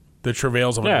the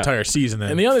travails of an entire season.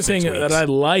 Than And the other 6 thing weeks. that I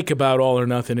like about All or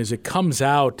Nothing is it comes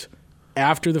out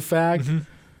after the fact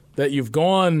that you've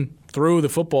gone through the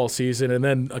football season, and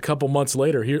then a couple months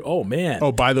later, by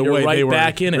the you're way, right they were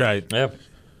back in it. Right. Yep.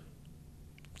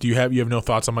 Do you have no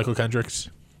thoughts on Michael Kendricks?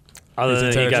 Other than he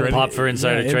insider got trading? popped for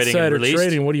insider trading Insider and released.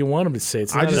 trading. What do you want him to say?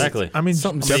 It's not Exactly. I mean,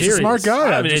 something Jeff's a serious. smart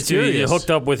guy. I I'm mean, just it's you curious.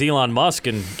 hooked up with Elon Musk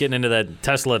and getting into that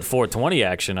Tesla at 420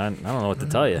 action. I don't know what to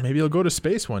tell you. Maybe he'll go to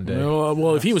space one day.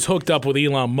 Well, if he was hooked up with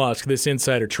Elon Musk, this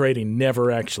insider trading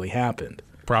never actually happened.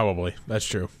 Probably. That's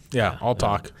true. Yeah, I'll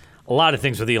talk. A lot of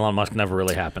things with Elon Musk never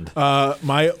really happened.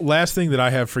 My last thing that I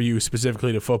have for you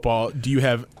specifically to football, do you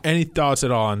have any thoughts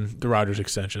at all on the Rodgers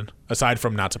extension, aside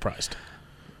from not surprised?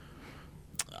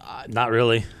 Not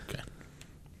really.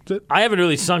 Okay. I haven't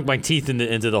really sunk my teeth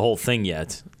into the whole thing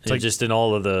yet. Just in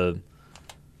all of the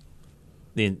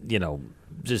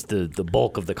just the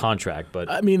bulk of the contract. But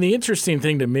I mean, the interesting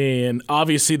thing to me, and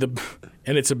obviously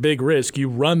and it's a big risk. You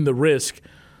run the risk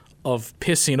of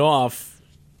pissing off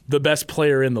the best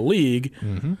player in the league,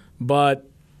 but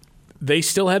they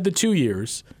still had the 2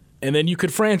 years, and then you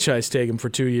could franchise tag him for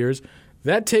 2 years.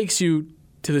 That takes you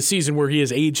to the season where he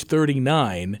is age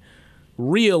 39.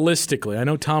 Realistically, I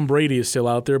know Tom Brady is still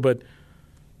out there, but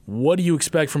what do you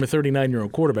expect from a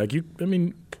 39-year-old quarterback?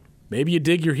 Maybe you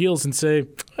dig your heels and say,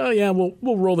 "Oh yeah,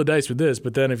 we'll roll the dice with this."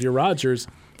 But then if you're Rodgers,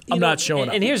 I'm not showing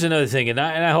up. And here's another thing, and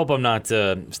I hope I'm not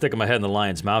sticking my head in the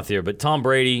lion's mouth here, but Tom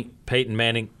Brady, Peyton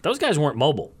Manning, those guys weren't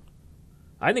mobile.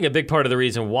 I think a big part of the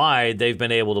reason why they've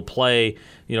been able to play,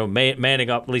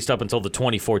 Manning up at least up until the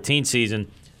 2014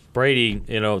 season, Brady,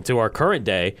 to our current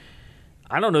day.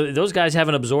 I don't know. Those guys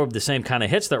haven't absorbed the same kind of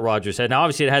hits that Rodgers had. Now,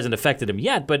 obviously, it hasn't affected him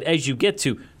yet, but as you get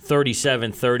to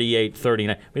 37, 38,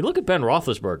 39, I mean, look at Ben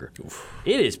Roethlisberger.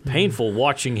 It is painful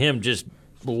watching him just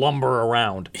lumber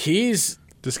around. This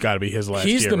got to be his last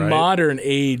year, He's the right? modern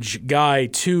age guy,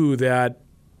 too, that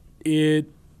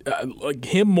like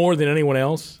him more than anyone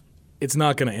else, it's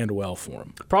not going to end well for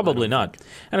him. Probably not.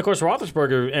 And, of course,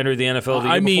 Roethlisberger entered the NFL the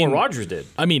year before Rodgers did.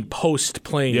 I mean,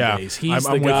 post-playing days. He's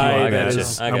I'm the with guy you on that that.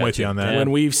 is. I'm with you on that. When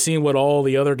we've seen what all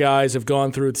the other guys have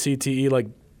gone through at CTE, like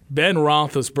Ben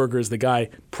Roethlisberger is the guy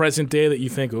present day that you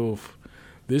think, oof,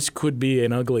 this could be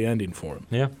an ugly ending for him.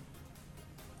 Yeah.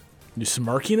 You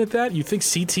smirking at that? You think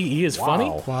CTE is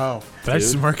funny? Wow. Did I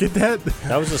smirk at that?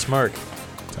 That was a smirk.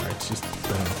 Sorry, it's just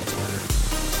Ben Roethlisberger.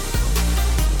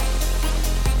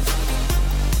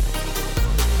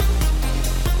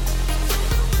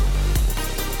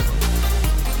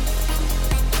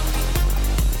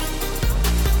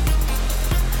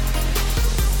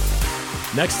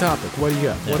 Next topic. What do you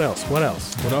got? What else? What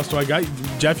else? What else do I got?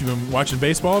 Jeff, you been watching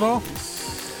baseball at all?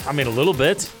 I mean, a little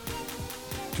bit.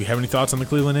 Do you have any thoughts on the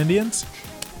Cleveland Indians?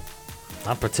 Not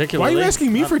Why particularly. are you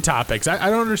asking me for topics? I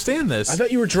don't understand this. I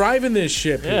thought you were driving this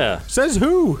ship. Yeah. Says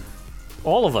who?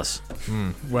 All of us.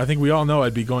 Well, I think we all know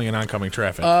I'd be going in oncoming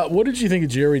traffic. What did you think of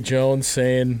Jerry Jones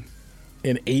saying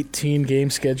an 18-game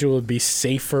schedule would be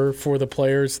safer for the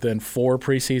players than 4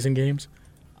 preseason games?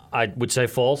 I would say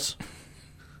false.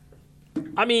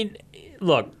 I mean,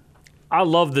 look, I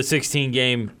love the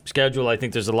 16-game schedule. I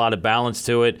think there's a lot of balance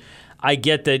to it. I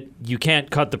get that you can't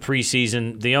cut the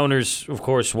preseason. The owners, of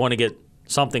course, want to get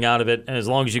something out of it. And as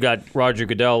long as you got Roger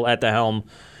Goodell at the helm,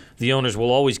 the owners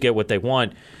will always get what they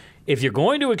want. If you're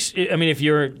going to, if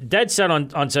you're dead set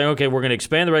on saying, okay, we're going to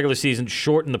expand the regular season,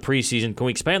 shorten the preseason, can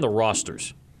we expand the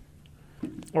rosters?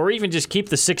 Or even just keep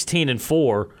the 16 and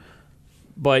 4,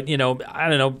 but,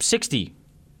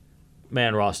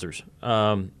 60-man rosters,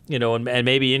 and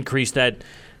maybe increase that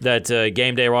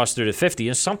game day roster to 50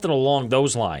 and something along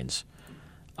those lines.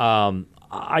 You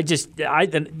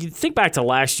think back to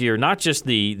last year, not just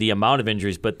the amount of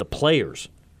injuries, but the players,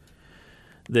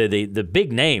 the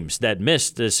big names that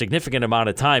missed a significant amount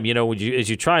of time. As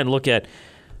you try and look at,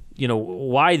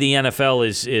 why the NFL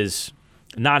is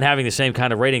not having the same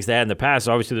kind of ratings they had in the past.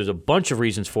 Obviously, there's a bunch of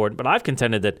reasons for it, but I've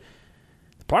contended that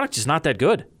the product is not that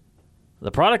good.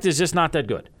 The product is just not that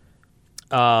good.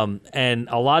 And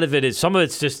a lot of it is, some of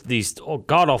it's just these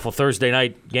god-awful Thursday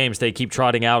night games they keep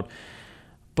trotting out.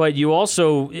 But you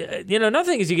also, another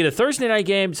thing is you get a Thursday night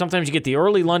game, sometimes you get the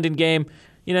early London game,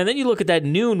 and then you look at that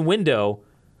noon window,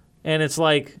 and it's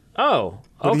like, oh,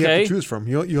 okay. What do you have to choose from?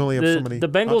 You only have so many The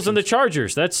Bengals options. and the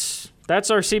Chargers, that's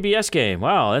our CBS game.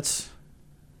 Wow, that's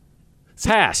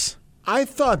pass. I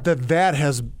thought that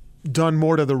has done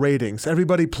more to the ratings.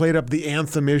 Everybody played up the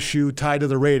anthem issue tied to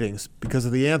the ratings because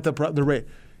of the anthem.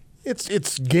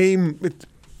 It's game.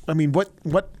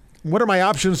 What are my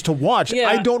options to watch? Yeah.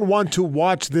 I don't want to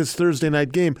watch this Thursday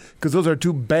night game because those are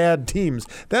two bad teams.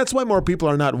 That's why more people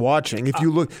are not watching. If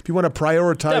you want to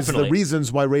prioritize Definitely. the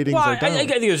reasons why ratings are down. I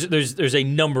think there's a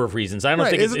number of reasons. I don't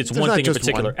think it's There's one not thing in just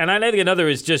particular. one. And I think another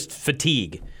is just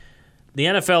fatigue. The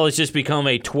NFL has just become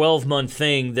a 12-month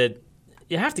thing that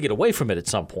you have to get away from it at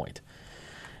some point.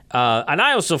 And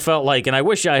I also felt like, and I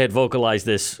wish I had vocalized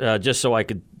this just so I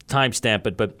could timestamp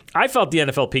it, but I felt the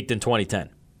NFL peaked in 2010.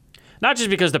 Not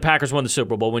just because the Packers won the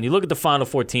Super Bowl. When you look at the Final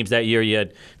Four teams that year, you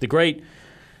had the great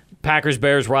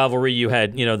Packers-Bears rivalry. You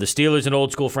had, the Steelers, an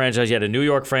old-school franchise. You had a New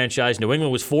York franchise. New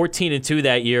England was 14-2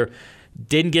 that year.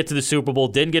 Didn't get to the Super Bowl.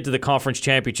 Didn't get to the conference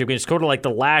championship. It's sort of like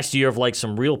the last year of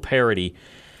some real parity.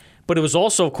 But it was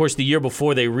also, of course, the year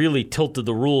before they really tilted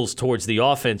the rules towards the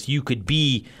offense. You could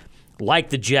be,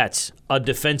 like the Jets, a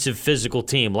defensive physical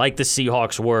team, like the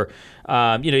Seahawks were.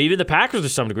 Even the Packers to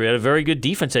some degree had a very good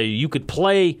defense. You could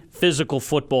play physical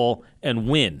football and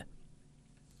win.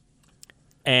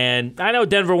 And I know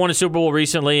Denver won a Super Bowl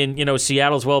recently, and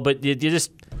Seattle as well, but you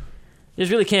just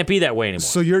really can't be that way anymore.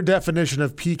 So your definition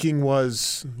of peaking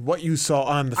was what you saw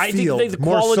on the field, think the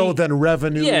more quality, so than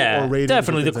revenue or ratings?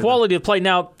 Definitely. The quality of play.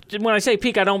 Now, when I say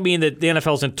peak, I don't mean that the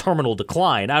NFL's in terminal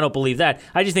decline. I don't believe that.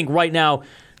 I just think right now,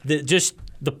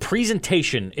 the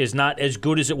presentation is not as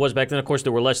good as it was back then. Of course,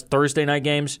 there were less Thursday night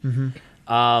games. Mm-hmm.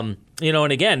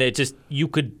 And again, it just you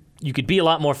could be a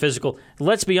lot more physical.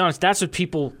 Let's be honest, that's what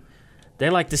people they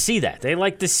like to see. That they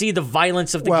like to see the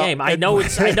violence of the game. I know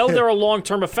there are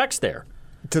long-term effects there.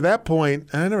 To that point,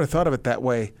 I never thought of it that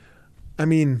way. I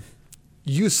mean,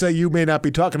 you say you may not be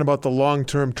talking about the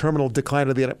long-term terminal decline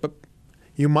of the NFL, but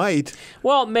you might.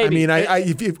 Well, maybe. I mean,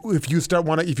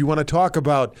 if you want to talk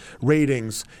about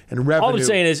ratings and revenue, all I'm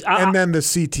saying is, and then the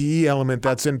CTE element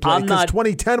that's in play, because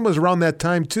 2010 was around that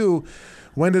time too.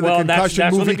 When did the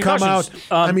concussion movie come out?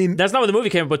 That's not when the movie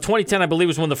came out, but 2010, I believe,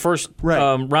 was when the first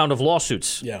round of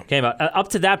lawsuits came out. Up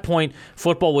to that point,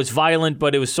 football was violent,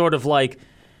 but it was sort of like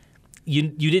you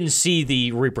didn't see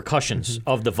the repercussions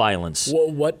of the violence.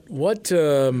 Well, what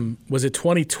was it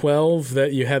 2012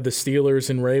 that you had the Steelers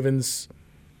and Ravens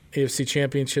AFC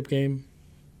Championship game?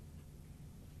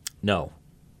 No.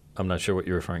 I'm not sure what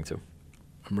you're referring to.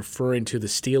 I'm referring to the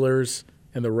Steelers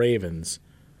and the Ravens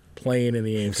playing in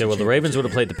the AFC Okay, well, the Ravens would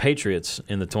have played the Patriots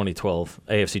in the 2012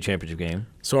 AFC Championship game.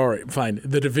 So, all right, fine.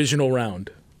 The divisional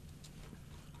round.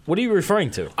 What are you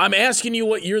referring to? I'm asking you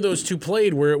what year those two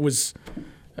played where it was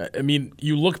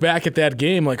you look back at that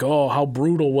game like, oh, how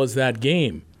brutal was that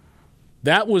game?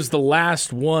 That was the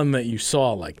last one that you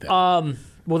saw like that.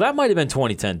 Well, that might have been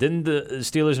 2010. Didn't the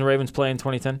Steelers and Ravens play in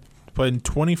 2010? Played in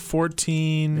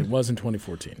 2014. It was in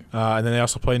 2014. And then they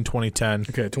also played in 2010.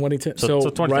 Okay, 2010. So So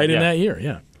 2010, right in yeah. that year,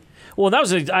 yeah. Well, that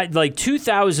was like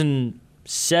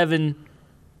 2007,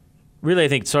 really I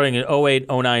think starting in 08,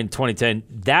 09, 2010,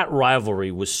 that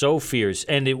rivalry was so fierce.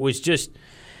 And it was just,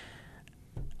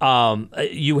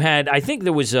 you had, I think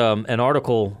there was an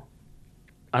article,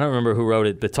 I don't remember who wrote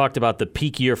it, but talked about the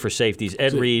peak year for safeties.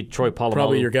 Ed Reed, Troy Polamalu.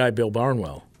 Probably your guy, Bill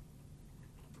Barnwell.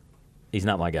 He's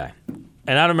not my guy.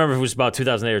 and I don't remember if it was about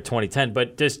 2008 or 2010,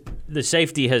 but the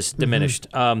safety has diminished.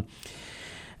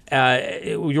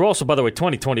 You're also, by the way,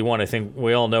 2021, I think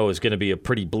we all know, is going to be a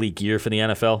pretty bleak year for the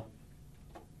NFL.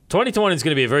 2020 is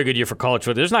going to be a very good year for college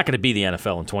football. There's not going to be the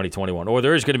NFL in 2021, or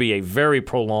there is going to be a very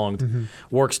prolonged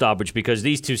work stoppage because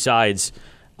these two sides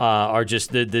are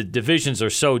just the divisions are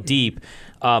so deep.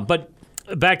 But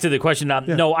back to the question,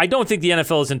 no, I don't think the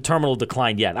NFL is in terminal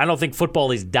decline yet. I don't think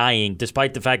football is dying,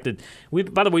 despite the fact that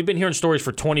by the way, we've been hearing stories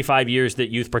for 25 years that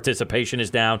youth participation is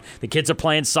down. The kids are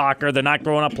playing soccer. They're not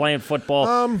growing up playing football.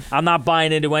 I'm not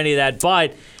buying into any of that,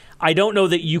 but I don't know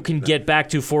that you can get back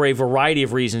to, for a variety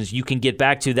of reasons, you can get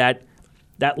back to that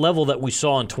level that we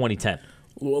saw in 2010.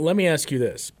 Well, let me ask you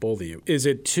this, both of you. Is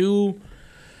it too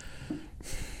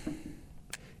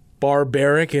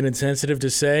barbaric and insensitive to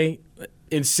say,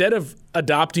 instead of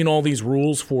adopting all these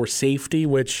rules for safety,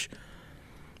 which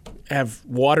have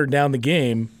watered down the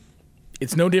game,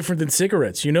 it's no different than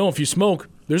cigarettes. You know, if you smoke,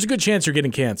 there's a good chance you're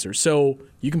getting cancer. So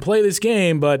you can play this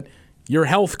game, but your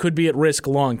health could be at risk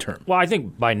long term. Well, I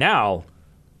think by now,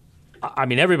 I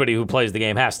mean, everybody who plays the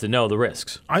game has to know the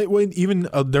risks.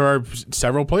 There are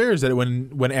several players that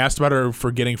when asked about it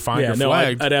for getting fined or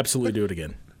flagged, I'd absolutely do it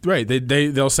again. Right,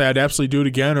 they'll say I'd absolutely do it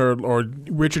again. Or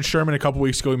Richard Sherman a couple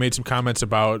weeks ago, he made some comments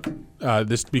about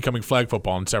this becoming flag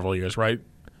football in several years. Right?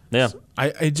 Yeah. So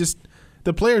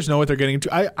the players know what they're getting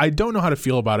into. I don't know how to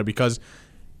feel about it because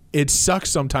it sucks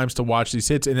sometimes to watch these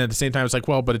hits, and at the same time, it's like,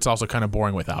 well, but it's also kind of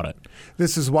boring without it.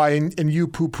 This is why, and you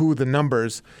poo-poo the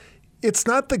numbers, it's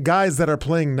not the guys that are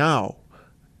playing now.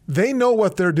 They know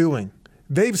what they're doing.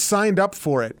 They've signed up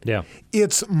for it. Yeah.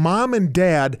 It's mom and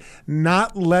dad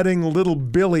not letting little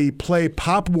Billy play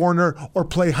Pop Warner or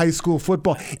play high school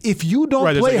football. If you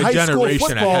don't play high school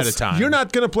football, you're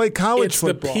not going to play college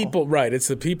football. It's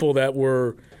the people that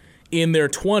were in their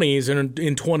 20s and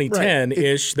in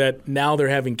 2010-ish that now they're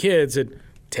having kids at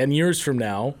 10 years from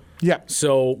now. Yeah.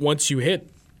 So once you hit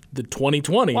the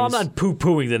 2020s. Well, I'm not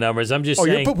poo-pooing the numbers. I'm just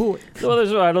saying. You're poo-pooing. Well,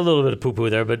 there's a little bit of poo-poo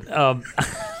there, but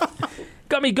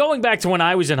I mean, going back to when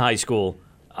I was in high school,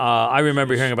 I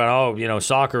remember hearing about,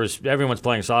 soccer everyone's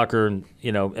playing soccer, and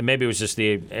and maybe it was just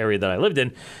the area that I lived in.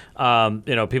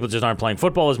 People just aren't playing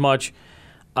football as much.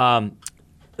 Now,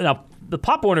 the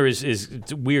Pop Warner is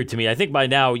weird to me. I think by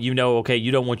now you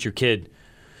don't want your kid,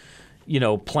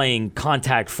 playing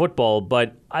contact football.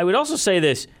 But I would also say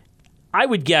this. I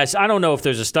would guess, I don't know if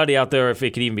there's a study out there, if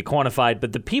it could even be quantified,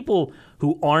 but the people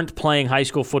who aren't playing high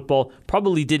school football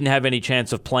probably didn't have any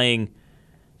chance of playing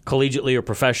collegiately or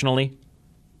professionally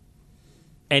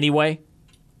anyway.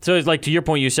 So it's like, to your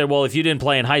point, you said, well, if you didn't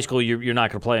play in high school, you're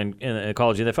not going to play in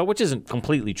college NFL, which isn't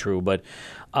completely true. But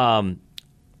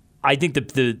I think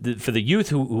for the youth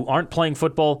who aren't playing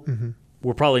football,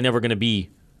 we're probably never going to be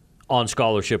on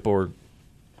scholarship or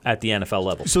at the NFL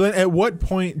level. So then at what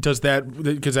point does that,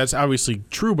 because that's obviously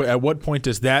true, but at what point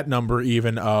does that number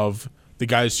even of the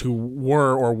guys who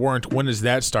were or weren't, when does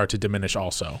that start to diminish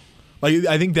also? Like,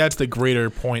 I think that's the greater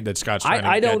point that Scott's trying to get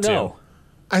to. I don't know.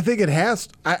 I think it has.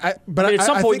 But at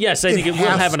some point, yes, I think it will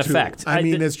have an effect.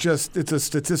 It's a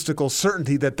statistical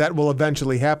certainty that will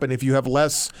eventually happen. If you have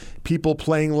less people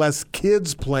playing, less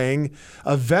kids playing,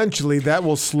 eventually that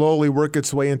will slowly work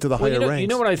its way into the higher ranks. You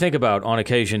know what I think about on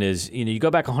occasion is, you go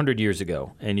back 100 years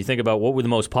ago and you think about what were the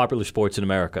most popular sports in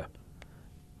America: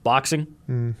 boxing,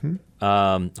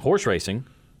 horse racing,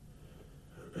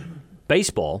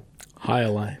 baseball, high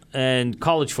line, and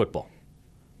college football.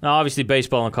 Now, obviously,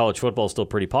 baseball and college football is still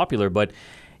pretty popular, but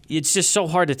it's just so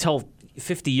hard to tell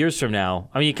 50 years from now.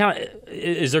 I mean,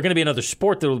 is there going to be another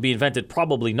sport that will be invented?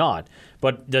 Probably not.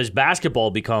 But does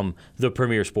basketball become the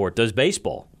premier sport? Does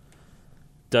baseball?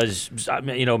 Does,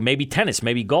 maybe tennis,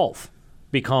 maybe golf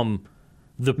become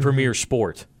the premier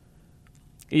sport?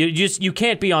 You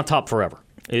can't be on top forever,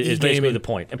 is basically the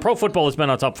point. And pro football has been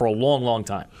on top for a long, long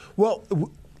time. Well,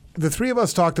 the three of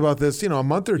us talked about this, a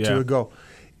month or two ago.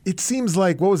 It seems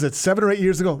like, 7 or 8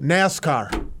 years ago,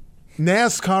 NASCAR.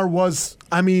 NASCAR was,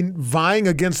 vying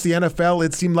against the NFL,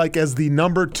 it seemed like, as the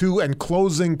number 2 and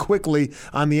closing quickly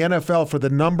on the NFL for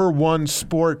the number 1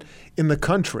 sport in the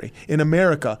country, in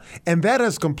America. And that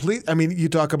has you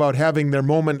talk about having their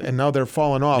moment and now they're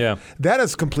falling off. Yeah. That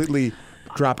has completely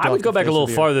dropped off. I would go back a little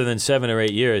farther than 7 or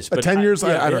 8 years. But 10 years?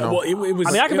 I don't know. Well, it was,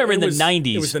 I can remember in the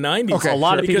 90s. It was the 90s. Okay, a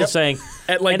lot of people saying,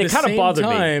 at and it kind of bothered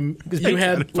me. You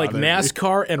had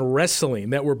NASCAR and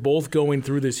wrestling that were both going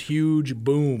through this huge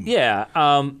boom. Yeah.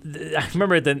 I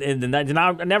remember in the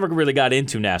 90s, I never really got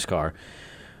into NASCAR,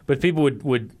 but people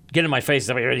would get in my face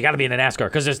and say, you got to be in the NASCAR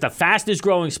because it's the fastest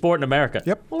growing sport in America.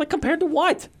 Yep. Well, compared to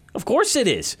what? Of course it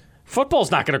is.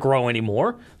 Football's not going to grow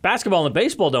anymore. Basketball and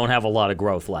baseball don't have a lot of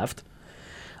growth left.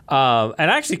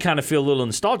 And I actually kind of feel a little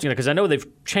nostalgic because I know they've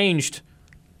changed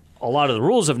a lot of the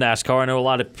rules of NASCAR. I know a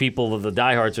lot of people, the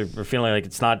diehards, are feeling like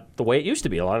it's not the way it used to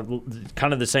be. A lot of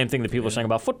kind of the same thing that people are saying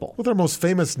about football. Well, their most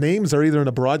famous names are either in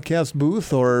a broadcast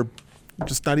booth or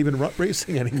just not even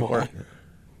racing anymore.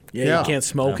 Yeah, you can't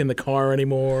smoke in the car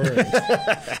anymore.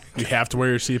 You have to wear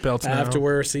your seatbelts now. Have to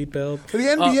wear a seatbelt. The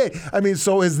NBA,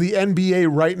 so is the NBA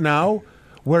right now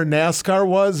where NASCAR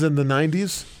was in the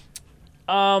 90s?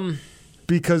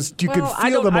 Because you can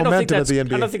feel the momentum of the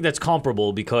NBA. I don't think that's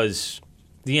comparable because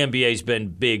the NBA's been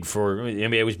big the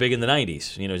NBA was big in the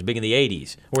 90s. It was big in the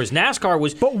 80s. Whereas NASCAR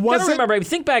was. But was it? Remember,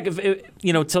 think back,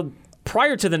 till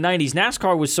prior to the 90s,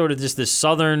 NASCAR was sort of just this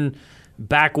southern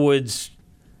backwoods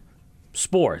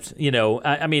sport.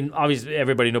 I mean, obviously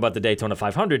everybody knew about the Daytona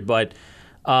 500, but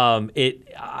I'm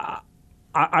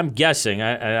guessing,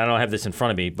 I don't have this in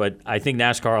front of me, but I think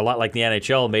NASCAR, a lot like the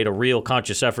NHL, made a real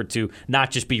conscious effort to not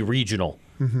just be regional,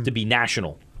 to be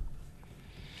national.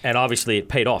 And obviously it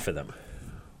paid off for them.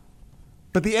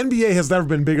 But the NBA has never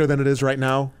been bigger than it is right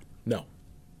now? No.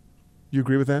 You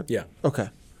agree with that? Yeah. Okay.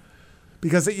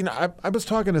 Because, I was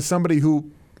talking to somebody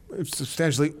who is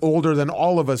substantially older than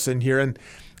all of us in here, and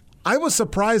I was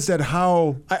surprised at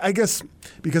how, I guess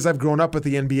because I've grown up with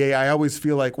the NBA, I always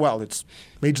feel like, well, it's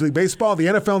Major League Baseball, the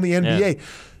NFL, and the NBA. Yeah.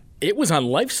 It was on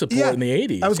life support in the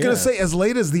 80s. I was going to say, as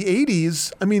late as the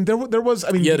 80s, I mean, there was,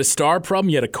 you had a star problem,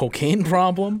 you had a cocaine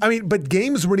problem. I mean, but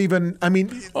games weren't even,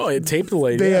 it tape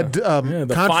delayed. They had the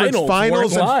conference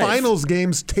finals and finals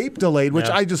games tape delayed, which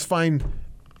I just find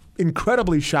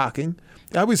incredibly shocking.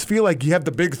 I always feel like you have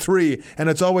the big three, and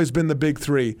it's always been the big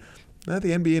three. Not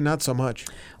the NBA, not so much.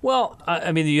 Well,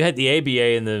 you had the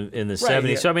ABA in the 70s,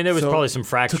 yeah. so there was probably some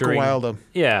fracturing. Took a while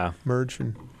to merge.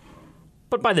 And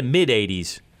But by the mid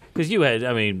 80s, because you had,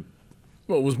 it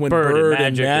was when Bird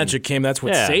and Magic came. That's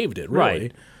what saved it, really.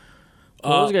 Right.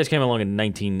 Well, those guys came along in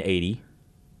 1980.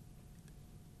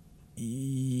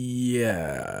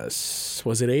 Yes.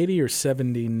 Was it 80 or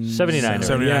 70? 79.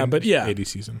 79, 80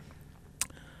 season.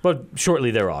 But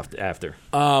shortly thereafter.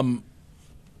 To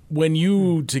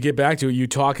get back to it, you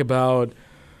talk about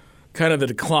kind of the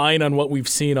decline on what we've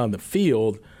seen on the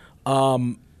field.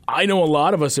 I know a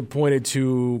lot of us have pointed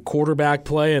to quarterback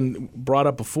play and brought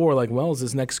up before, like, well, is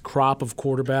this next crop of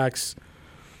quarterbacks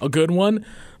a good one?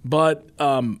 But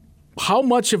how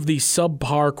much of the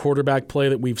subpar quarterback play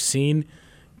that we've seen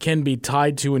can be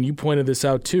tied to, and you pointed this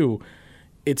out too,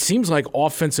 it seems like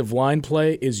offensive line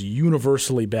play is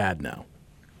universally bad now.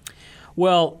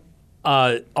 Well,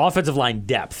 offensive line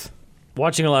depth.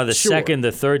 Watching a lot of the second,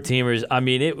 the third teamers,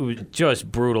 it was just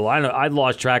brutal. I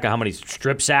lost track of how many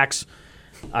strip sacks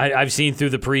I've seen through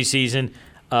the preseason.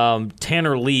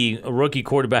 Tanner Lee, a rookie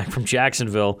quarterback from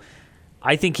Jacksonville,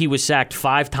 I think he was sacked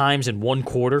 5 times in one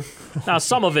quarter. Now,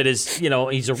 some of it is,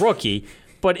 he's a rookie,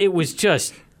 but it was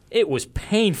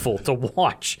painful to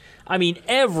watch.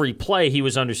 Every play he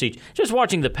was under siege. Just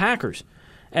watching the Packers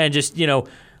and just,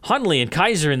 Hundley and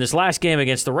Kaiser in this last game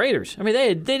against the Raiders.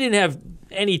 They didn't have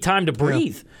any time to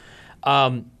breathe.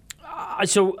 Yeah.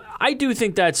 So I do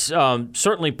think that's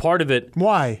certainly part of it.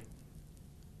 Why?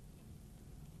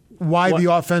 Why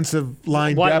the offensive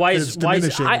line depth is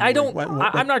diminishing?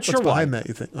 I'm not sure why. What's behind that,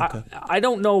 you think? Okay. I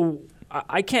don't know.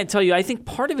 I can't tell you. I think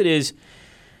part of it is,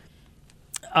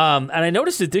 and I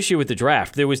noticed it this year with the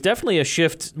draft, there was definitely a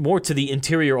shift more to the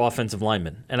interior offensive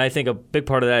linemen. And I think a big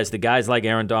part of that is the guys like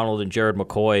Aaron Donald and Jared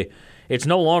McCoy. It's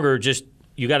no longer just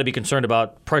you got to be concerned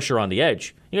about pressure on the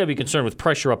edge. You got to be concerned with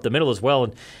pressure up the middle as well.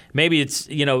 And maybe it's,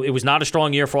 it was not a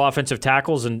strong year for offensive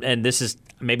tackles, and this is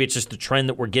maybe it's just the trend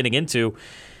that we're getting into.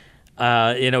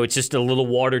 It's just a little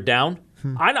watered down.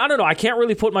 I don't know. I can't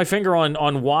really put my finger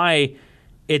on why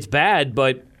it's bad,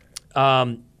 but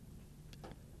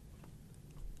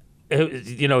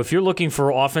if you're looking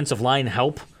for offensive line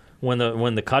help when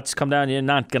the cuts come down, you're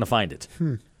not going to find it.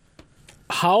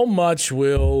 How much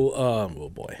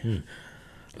will?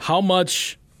 How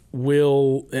much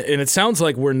will? And it sounds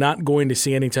like we're not going to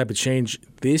see any type of change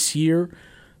this year,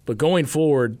 but going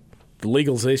forward, the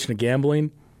legalization of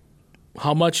gambling.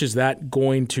 How much is that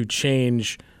going to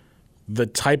change the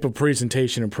type of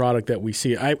presentation and product that we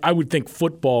see? I would think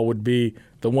football would be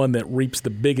the one that reaps the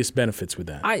biggest benefits with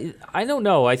that. I don't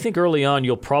know. I think early on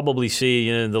you'll probably see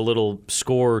the little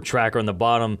score tracker on the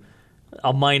bottom,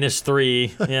 a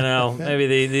 -3,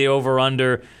 maybe the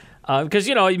over-under. Because,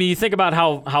 you think about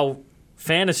how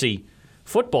fantasy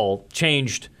football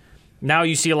changed. Now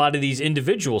you see a lot of these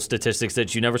individual statistics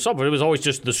that you never saw, but it was always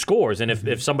just the scores. And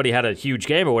if somebody had a huge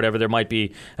game or whatever, there might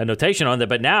be a notation on that.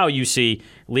 But now you see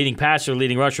leading passer,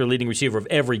 leading rusher, leading receiver of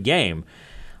every game.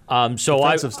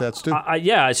 Defensive stats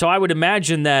too. So I would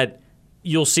imagine that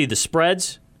you'll see the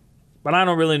spreads, but I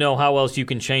don't really know how else you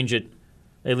can change it,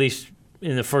 at least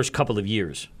in the first couple of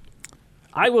years.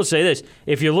 I will say this.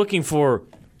 If you're looking for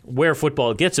where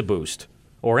football gets a boost,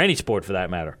 or any sport for that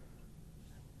matter,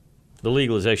 the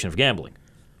legalization of gambling.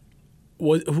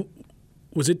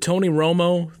 Was it Tony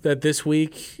Romo that this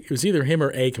week, it was either him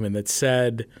or Aikman that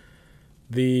said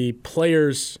the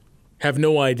players have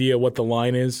no idea what the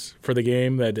line is for the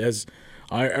game? That as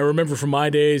I remember from my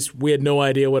days, we had no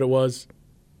idea what it was.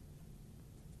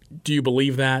 Do you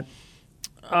believe that?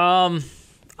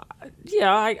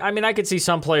 Yeah, I mean, I could see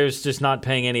some players just not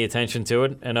paying any attention to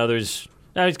it, and others.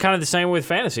 It's kind of the same with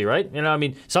fantasy, right? I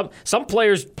mean, some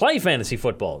players play fantasy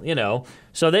football,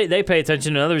 so they pay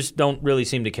attention, and others don't really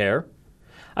seem to care.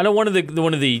 I know one of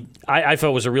the I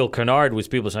felt was a real canard was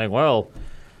people saying, well,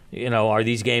 are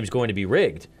these games going to be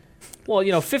rigged?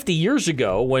 Well, 50 years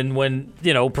ago, when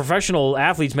professional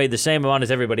athletes made the same amount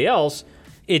as everybody else,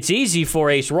 it's easy for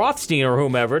Ace Rothstein or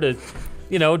whomever to,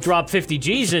 drop 50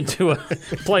 G's into a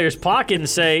player's pocket and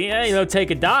say, hey,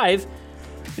 take a dive.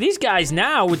 These guys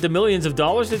now, with the millions of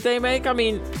dollars that they make, I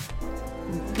mean,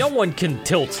 no one can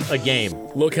tilt a game.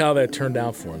 Look how that turned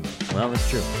out for him. Well, that's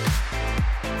true.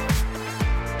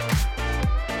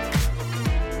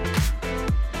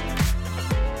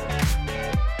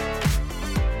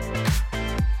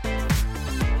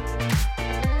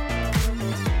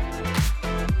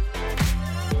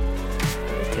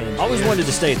 Always wanted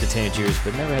to stay at the Tangiers,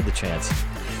 but never had the chance.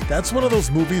 That's one of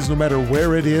those movies, no matter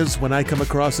where it is, when I come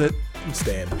across it, I'm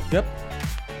staying. Yep.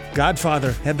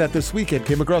 Godfather. Had that this weekend.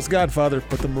 Came across Godfather.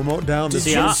 Put the remote down. This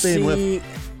is staying with.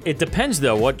 It depends,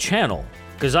 though, what channel.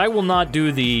 Because I will not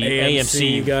do the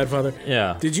AMC Godfather.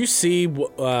 Yeah. Did you see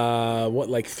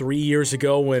like 3 years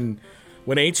ago when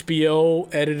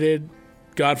HBO edited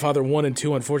Godfather 1 and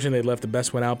 2? Unfortunately, they left the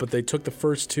best one out, but they took the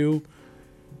first two.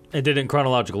 And did it in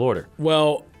chronological order.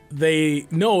 Well,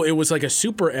 it was like a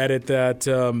super edit that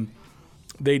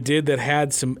they did that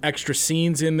had some extra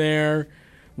scenes in there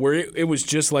where it was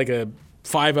just like a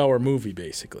 5-hour movie,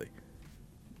 basically.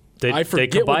 I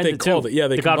forget what they called it. Yeah,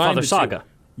 they the combined Godfather Saga.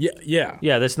 Yeah.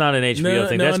 Yeah, that's not an HBO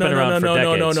thing. That's been around for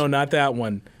decades. No, not that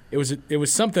one. It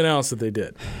was something else that they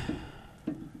did.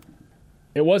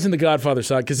 It wasn't the Godfather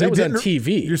Saga because that was on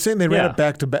TV. You're saying they ran it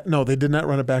back to back? No, they did not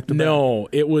run it back to back. No,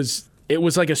 it was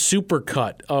like a super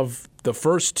cut of the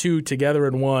first two together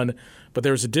in one, but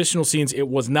there was additional scenes. It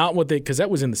was not because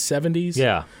that was in the 70s.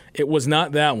 Yeah. It was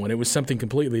not that one. It was something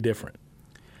completely different.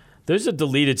 There's a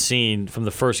deleted scene from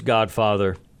the first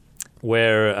Godfather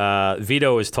where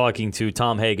Vito is talking to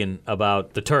Tom Hagen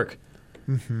about the Turk.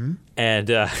 Mm-hmm. And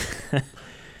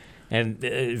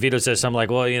Vito says something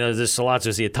like, well, this Sollozzo,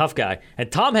 is he a tough guy?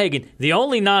 And Tom Hagen, the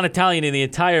only non-Italian in the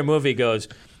entire movie, goes,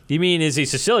 you mean is he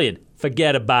Sicilian?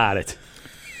 Forget about it.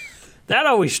 That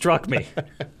always struck me.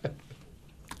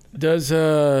 Does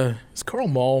Karl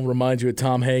Mal remind you of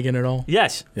Tom Hagen at all?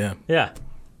 Yes. Yeah. Yeah.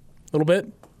 A little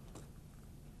bit?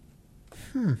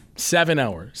 7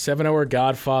 hour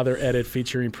Godfather edit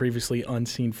featuring previously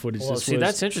unseen footage. Well, see,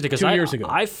 that's interesting because 2 years ago.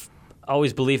 I've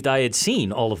always believed I had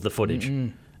seen all of the footage.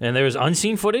 And there was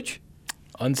unseen footage?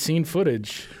 Unseen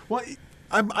footage. Well,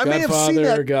 I may have seen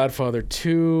that. Godfather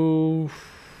 2.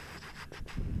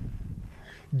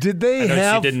 Did they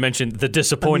have? She didn't mention the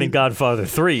disappointing Godfather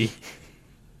 3.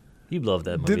 You love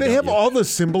that movie. Did they have all the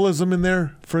symbolism in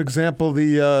there? For example,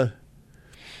 the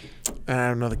I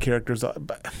don't know the characters,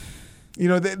 but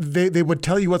they would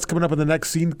tell you what's coming up in the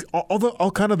next scene.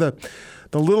 All kind of the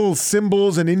little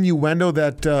symbols and innuendo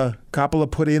that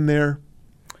Coppola put in there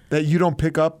that you don't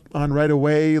pick up on right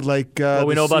away. Like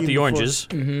we know about the oranges,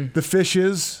 the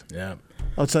fishes,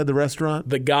 outside the restaurant.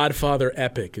 The Godfather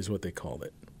epic is what they called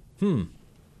it.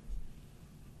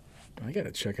 I got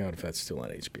to check out if that's still on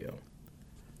HBO.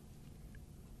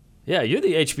 Yeah, you're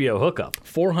the HBO hookup.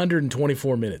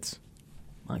 424 minutes.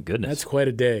 My goodness. That's quite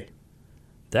a day.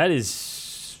 That is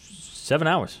 7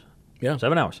 hours. Yeah.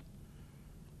 7 hours.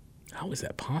 How is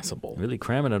that possible? Really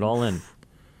cramming it all in.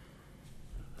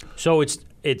 So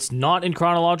it's not in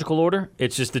chronological order?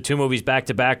 It's just the two movies back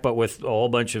to back, but with a whole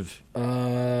bunch of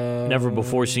never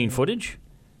before seen footage?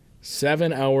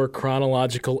 7 hour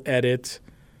chronological edit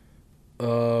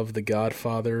of The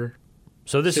Godfather.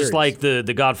 So this series. is like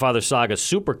the Godfather Saga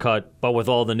supercut, but with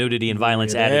all the nudity and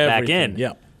violence added back in.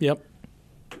 Yep.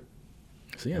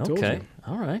 See, I told you.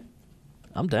 All right.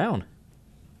 I'm down.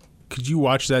 Could you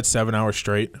watch that 7 hours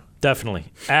straight? Definitely.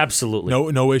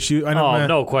 Absolutely. No issue. I know,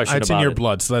 no question it's in about your it.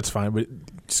 blood, so that's fine. But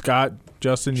Scott,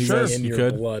 Justin, you guys, in you your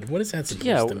could. blood. What is that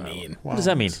supposed to mean? What does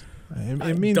that mean?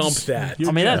 It means Dump that.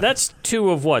 I mean, that's two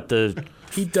of what, the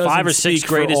He doesn't 5 or 6 speak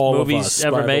for greatest all of movies us,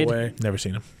 ever by the made? way. Never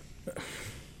seen him.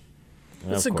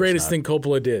 What's the greatest thing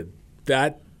Coppola did?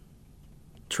 That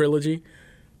trilogy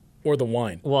or the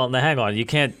wine? Well, now hang on. You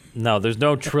can't. No, there's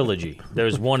no trilogy.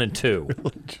 There's 1 and 2.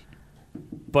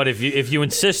 But if you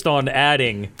insist on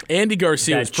adding Andy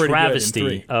Garcia was that pretty travesty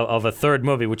good in 3. of a third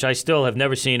movie, which I still have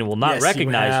never seen and will not Yes,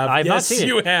 recognize, you have. I have not Yes, seen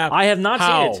you it. have. I have not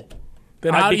How? seen it.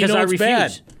 Then how do you because know I it's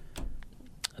refuse. bad?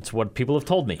 That's what people have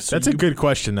told me. That's a good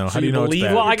question, though. How do you you know it's believe-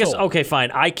 bad? Well, I guess, told. okay, fine.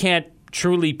 I can't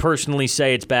truly personally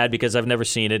say it's bad because I've never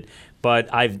seen it,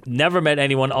 but I've never met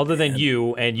anyone other than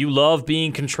you, and you love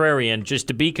being contrarian just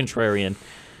to be contrarian.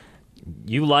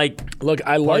 You like Look,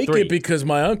 I like 3. it because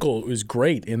my uncle was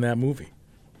great in that movie.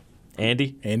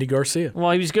 Andy? Andy Garcia. Well,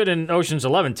 he was good in Ocean's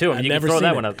 11, too. I mean, I've you can never throw seen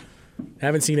that it. one up.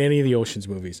 Haven't seen any of the Ocean's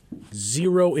movies.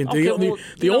 Zero. Okay, well, the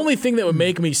you know- only thing that would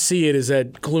make me see it is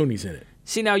that Clooney's in it.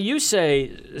 See, now you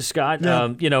say, Scott,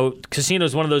 Casino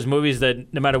is one of those movies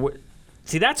that no matter what.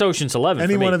 See, that's Ocean's 11.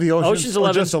 Any for me. one of the Oceans? Ocean's Or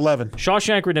 11. just 11?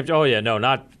 Shawshank Redemption. Oh, yeah, no,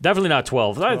 definitely not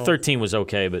 12. 13 was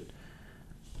okay, but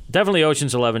definitely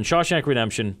Ocean's 11. Shawshank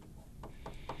Redemption.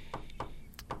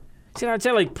 See, I'd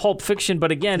say like Pulp Fiction,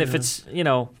 but again, if it's,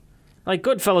 like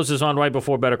Goodfellas is on right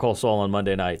before Better Call Saul on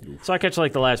Monday night. So I catch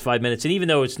like the last 5 minutes, and even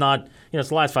though it's not, it's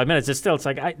the last 5 minutes, it's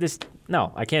like,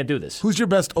 I can't do this. Who's your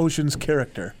best Ocean's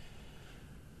character?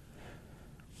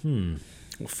 Well,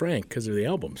 Frank, because of the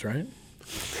albums, right?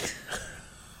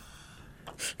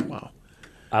 Wow.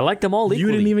 I like them all equally.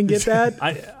 You didn't even get that?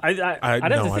 I'd have to think I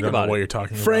don't about know what it. you're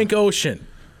talking Frank Ocean.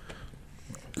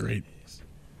 about. Great.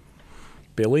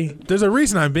 Billy? There's a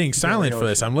reason I'm being silent for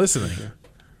this. I'm listening.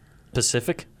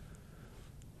 Pacific?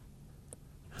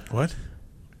 What?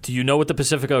 Do you know what the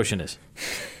Pacific Ocean is?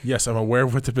 Yes, I'm aware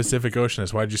of what the Pacific Ocean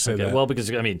is. Why did you say Okay, that? well,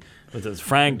 because, with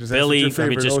Frank, Just ask what Billy, your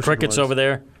favorite just ocean crickets was. over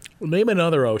there. Well, name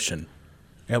another ocean.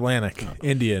 Atlantic,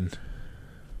 Indian.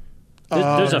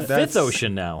 There's a that's fifth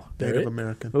ocean now. Native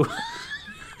American.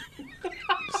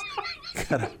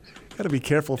 gotta be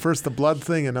careful. First the blood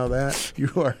thing, and now that you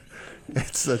are.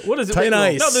 It's a What is it? Thin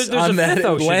ice No, there's on a that fifth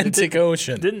ocean. Atlantic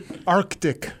Ocean. Didn't,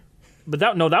 Arctic, but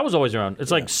that was always around.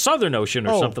 It's like Southern Ocean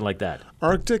or Oh. something like that.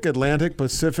 Arctic, Atlantic,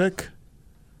 Pacific,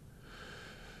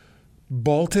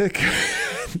 Baltic,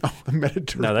 no,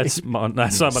 Mediterranean. No,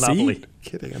 that's not Monopoly.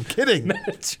 Kidding. I'm kidding.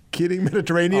 Kidding.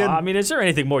 Mediterranean. I mean, is there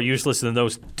anything more useless than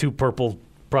those two purple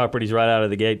properties right out of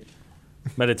the gate?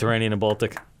 Mediterranean and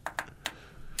Baltic.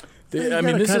 I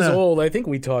mean, this is old. I think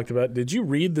we talked about. Did you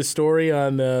read the story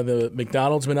on the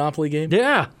McDonald's Monopoly game?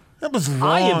 Yeah. That was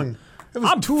I am- wrong. It was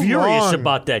I'm too furious long.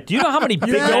 about that. Do you know how many Big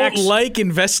You don't Macs? like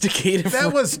investigative.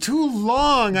 That was too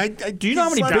long. Do you know how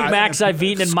many Big Macs I've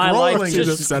eaten in my life Scrolling,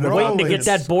 just upset about waiting to scrolling. get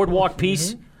that boardwalk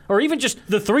piece? Or even just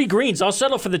the 3 greens. I'll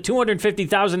settle for the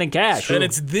 $250,000 in cash. And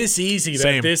it's this easy that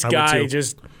Same. this I would guy too.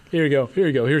 just here you go.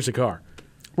 Here's the car.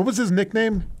 What was his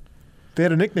nickname? They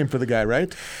had a nickname for the guy,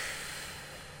 right?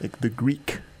 Like the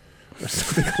Greek or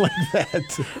something like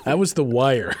that. That was the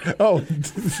Wire. Oh.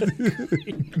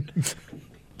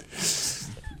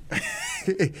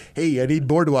 Hey, I need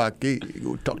boardwalk. Hey,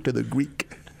 go talk to the Greek.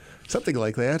 Something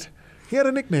like that. He had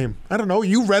a nickname. I don't know.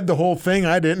 You read the whole thing.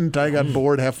 I didn't. I got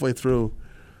bored halfway through.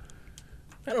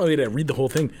 I don't know that I read the whole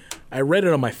thing. I read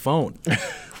it on my phone.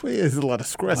 Well, there's a lot of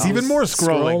scrolling. Even more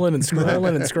scrolling. Scrolling and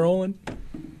scrolling and scrolling.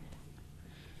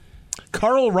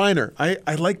 Carl Reiner.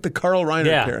 I like the Carl Reiner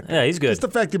Yeah, character. yeah, he's good. Just the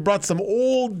fact he brought some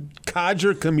old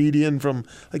codger comedian from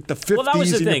like the 50s. Well, that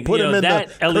was the and thing. you put him in that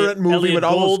the current movie Elliot with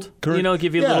all those Gould, current...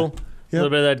 give you a little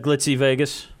bit of that glitzy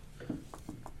Vegas.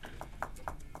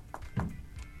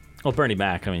 Well, Bernie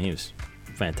Mac, I mean, he was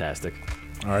fantastic.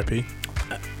 R.I.P.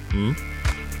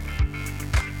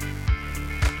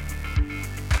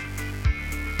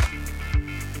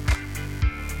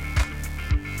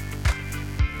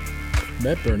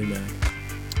 Met Bernie Mac.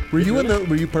 Were you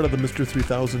part of the Mr.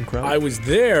 3000 crowd? I was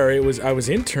there. I was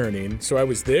interning, so I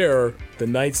was there the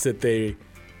nights that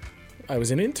I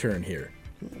was an intern here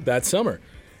that summer.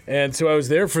 And so I was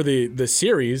there for the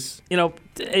series.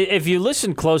 If you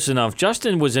listen close enough,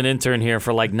 Justin was an intern here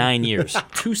for like 9 years.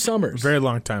 2 summers. Very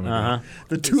long time ago.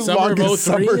 the two Summer of longest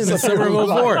 03 summers and the of summer your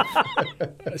life. of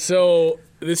 04. So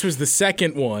this was the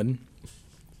second one.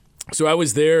 So I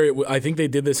was there. I think they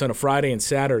did this on a Friday and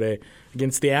Saturday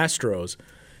against the Astros.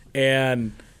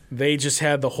 And they just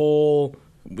had the whole,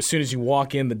 as soon as you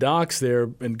walk in the docks there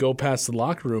and go past the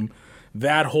locker room,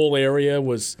 that whole area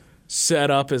was set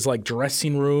up as like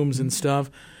dressing rooms and stuff.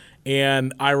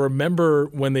 And I remember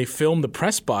when they filmed the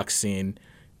press box scene,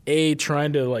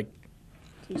 trying to like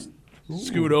just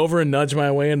scoot over and nudge my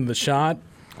way into the shot.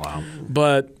 Wow.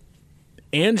 But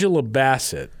Angela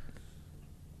Bassett,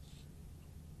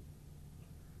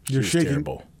 You're she was shaking.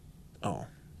 terrible. Oh.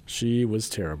 She was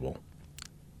terrible.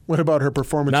 What about her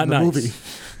performance Not in the nice. movie?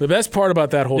 The best part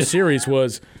about that whole series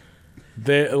was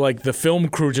the film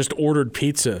crew just ordered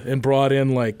pizza and brought in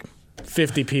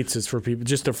 50 pizzas for people,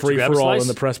 just a free for all in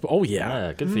the press. Oh yeah,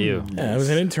 Yeah, good for you. yeah. I was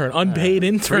an intern, unpaid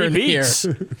intern free here. beats.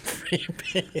 Free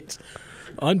beats.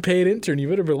 Unpaid intern. You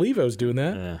better believe I was doing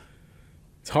that. Yeah.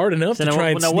 It's hard enough So to now, try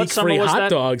and now, what sneak summer free was hot that?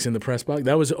 dogs in the press box.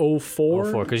 That was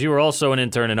 04. Because you were also an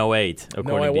intern in 08, according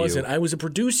No, I to wasn't. you. I was a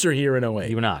producer here in 08.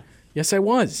 You were not. Yes, I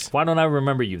was. Why don't I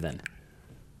remember you then?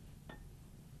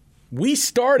 We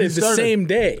started the same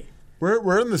day.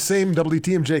 We're in the same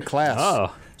WTMJ class.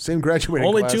 Oh. Same graduating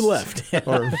Only class. 2 left.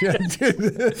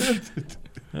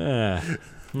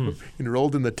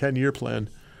 Enrolled in the 10-year plan.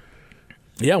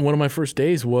 Yeah, one of my first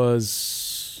days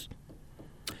was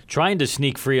Trying to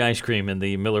sneak free ice cream in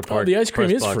the Miller Park. the ice cream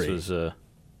press is box free. Was,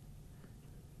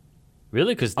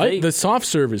 really? Because the soft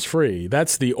serve is free.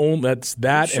 That's the only. That's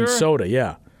that Sure? and soda.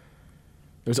 Yeah.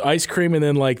 There's ice cream and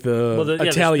then the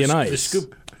Italian the ice.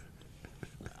 scoop.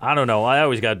 I don't know. I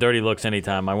always got dirty looks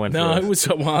anytime I went. No, for it was.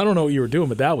 Well, I don't know what you were doing,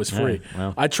 but that was free.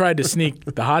 well. I tried to sneak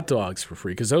the hot dogs for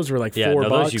free because those were $4.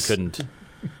 Those you couldn't.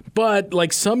 But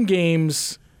some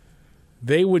games,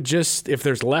 they would just, if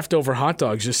there's leftover hot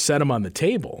dogs, just set them on the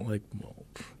table.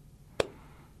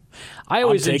 I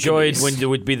always taking enjoyed these. when there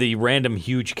would be the random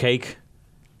huge cake.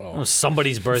 Oh,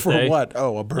 somebody's birthday. For what?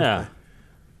 Oh, a birthday. Yeah.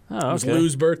 Oh, It was okay.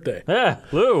 Lou's birthday. Yeah,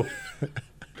 Lou.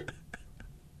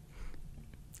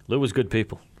 Lou was good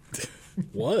people.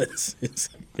 Was.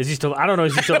 Is he still? I don't know.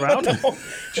 Is he still around? Did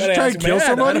you try and kill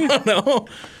somebody? I don't know.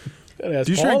 Did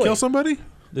you try and kill somebody?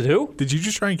 Did who? Did you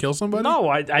just try and kill somebody? No,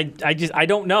 I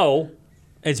don't know.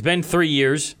 It's been 3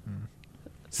 years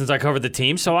since I covered the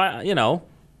team, so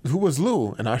Who was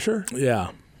Lou? An usher?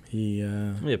 Yeah. He,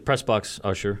 yeah, press box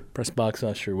usher. press box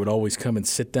usher, would always come and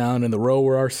sit down in the row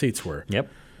where our seats were. Yep.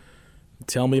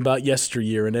 Tell me about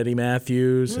yesteryear and Eddie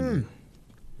Matthews and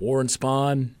Warren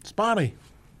Spahn, Spotty.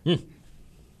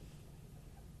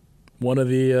 one of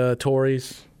the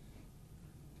Tories,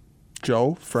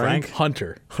 Joe? Frank?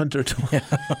 Hunter. Hunter.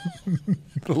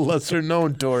 The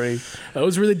lesser-known Tory.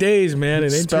 Those were the days, man. An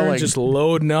Spelling. intern just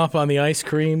loading up on the ice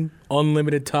cream,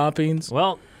 unlimited toppings.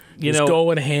 Well, just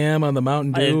going ham on the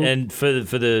Mountain Dew. and for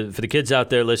the kids out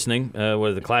there listening,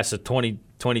 the class of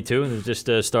 2022, and just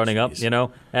starting up,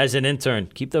 as an intern,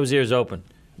 keep those ears open.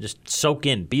 Just soak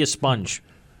in. Be a sponge.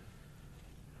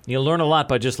 You'll learn a lot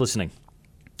by just listening.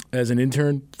 As an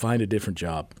intern, find a different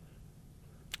job.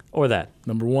 Or that.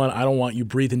 Number one, I don't want you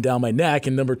breathing down my neck.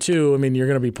 And number two, you're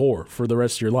going to be poor for the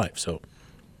rest of your life. So,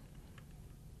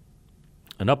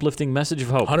 An uplifting message of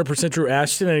hope. 100% true.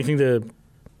 Ashton, anything to...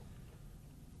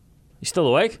 You still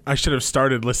awake? I should have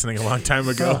started listening a long time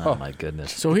ago. Oh, my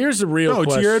goodness. So here's the real No,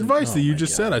 question. to your advice Oh, that you my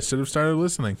just God. said, I should have started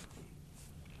listening.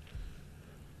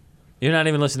 You're not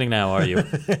even listening now, are you?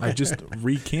 I just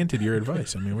recanted your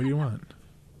advice. What do you want?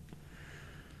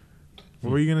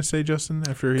 What were you going to say, Justin?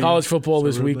 After College football so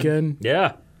this rudely? weekend.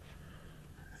 Yeah.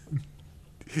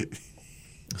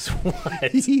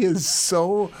 He is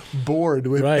so bored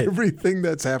with Right. everything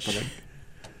that's happening.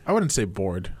 I wouldn't say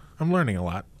bored. I'm learning a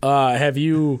lot. Have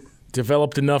you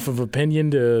developed enough of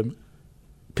opinion to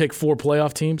pick 4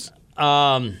 playoff teams?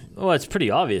 Well, it's pretty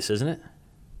obvious, isn't it?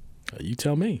 You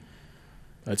tell me.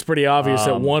 It's pretty obvious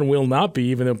that one will not be,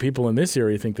 even though people in this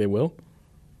area think they will.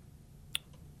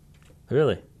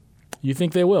 Really? You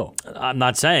think they will? I'm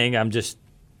not saying. I'm just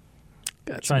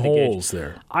Got trying some to gauge. holes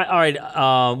there. all right.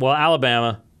 Well,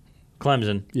 Alabama,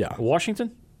 Clemson. Yeah.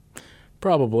 Washington?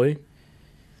 Probably.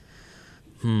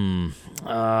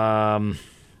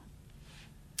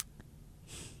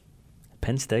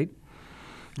 Penn State?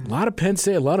 A lot of Penn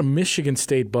State, a lot of Michigan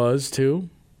State buzz, too.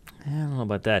 I don't know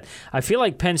about that. I feel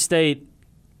like Penn State,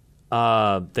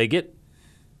 they get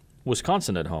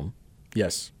Wisconsin at home,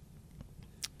 Yes.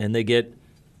 and they get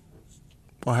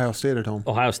Ohio State at home.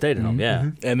 Ohio State at home,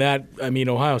 yeah. And that,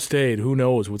 Ohio State, who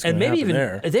knows what's going And to maybe happen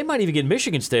even there. they might even get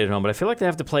Michigan State at home, but I feel like they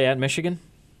have to play at Michigan.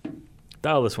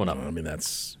 Dial this one up.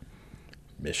 That's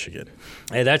Michigan.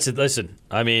 Hey, that's it. Listen,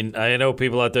 I know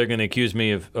people out there are going to accuse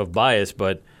me of bias,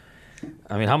 but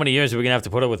how many years are we going to have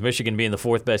to put up with Michigan being the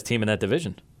 4th best team in that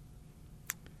division?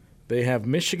 They have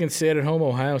Michigan State at home,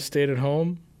 Ohio State at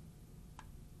home,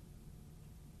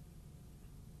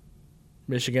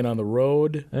 Michigan on the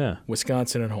road, Yeah.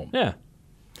 Wisconsin at home. Yeah.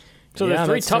 So Yeah, the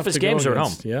 3 that's tough toughest to go games are at home.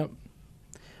 against. Yep.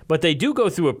 But they do go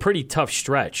through a pretty tough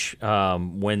stretch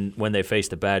when they face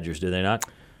the Badgers, do they not?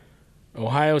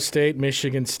 Ohio State,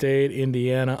 Michigan State,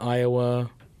 Indiana,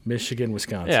 Iowa, Michigan,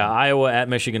 Wisconsin. Yeah, Iowa at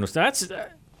Michigan.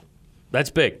 That's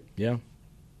big. Yeah.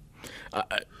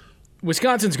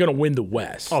 Wisconsin's going to win the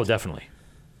West. Oh, definitely.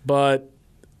 But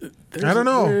I don't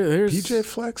know. There's PJ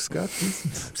Fleck's got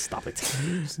Stop it.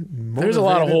 there's a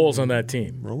lot of holes on that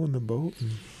team. Rowing the boat.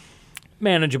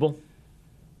 Manageable.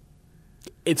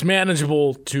 It's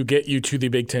manageable to get you to the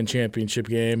Big Ten championship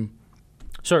game.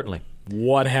 Certainly.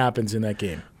 What happens in that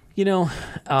game? You know,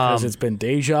 Because it's been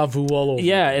deja vu all over.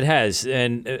 yeah, it has.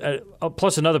 And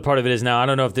plus another part of it is now, I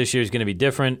don't know if this year is going to be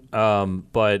different,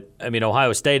 but, I mean,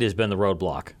 Ohio State has been the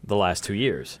roadblock the last 2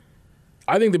 years.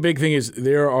 I think the big thing is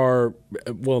there are,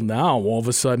 well, now all of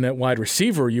a sudden at wide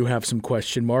receiver you have some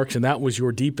question marks, and that was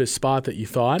your deepest spot that you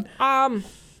thought. I'm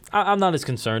not as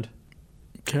concerned.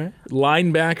 Okay.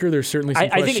 Linebacker, there's certainly some I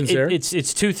think questions there.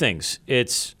 it's two things.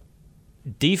 It's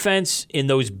defense in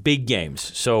those big games.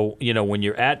 So, you know, when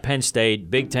you're at Penn State,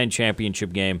 Big Ten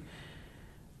championship game,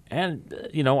 and,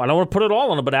 you know, I don't want to put it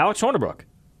all on him, but Alex Hornibrook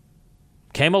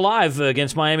came alive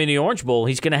against Miami in the Orange Bowl.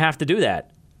 He's going to have to do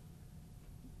that.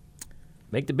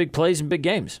 Make the big plays in big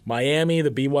games. Miami,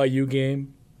 the BYU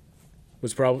game,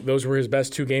 was probably those were his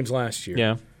best 2 games last year.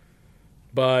 Yeah.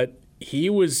 But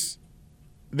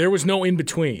there was no in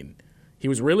between. He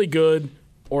was really good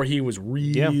or he was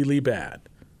really bad.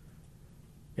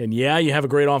 And yeah, you have a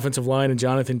great offensive line in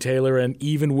Jonathan Taylor, and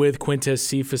even with Quintez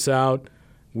Cephas out,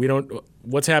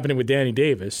 what's happening with Danny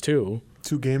Davis too?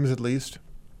 2 games at least.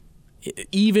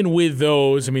 Even with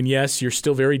those, I mean, yes, you're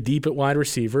still very deep at wide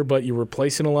receiver, but you're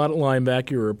replacing a lot at linebacker.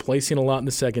 You're replacing a lot in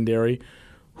the secondary.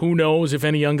 Who knows if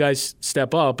any young guys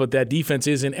step up, but that defense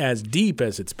isn't as deep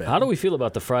as it's been. How do we feel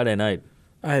about the Friday night?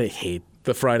 I hate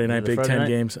the Friday night Big Ten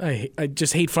games. I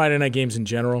just hate Friday night games in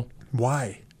general.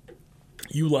 Why?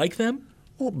 You like them?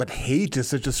 Well, but hate is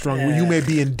such a strong word. You may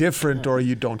be indifferent or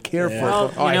you don't care for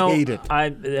it. But, I hate it.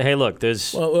 Hey, look,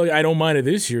 there's Well, look, I don't mind it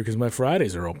this year because my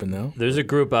Fridays are open now. there's a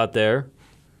group out there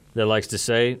that likes to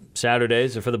say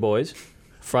Saturdays are for the boys,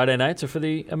 Friday nights are for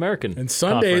the American And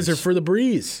Sundays Conference. are for the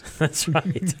breeze. That's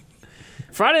right.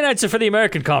 Friday nights are for the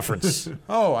American Conference.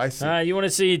 Oh, I see. You want to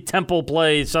see Temple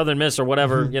play Southern Miss or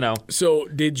whatever, you know. So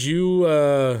did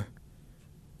you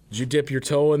dip your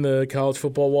toe in the college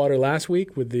football water last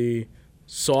week with the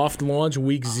soft launch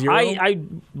week 0? I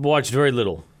watched very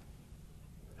little.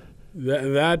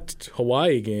 That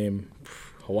Hawaii game,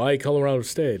 Hawaii, Colorado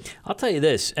State. I'll tell you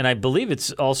this, and I believe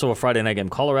it's also a Friday night game.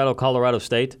 Colorado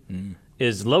State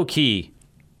is low-key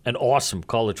an awesome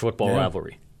college football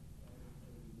rivalry.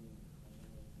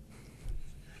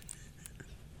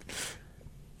 I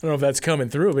don't know if that's coming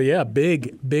through, but yeah,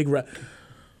 big.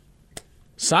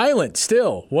 Silent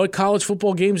still. What college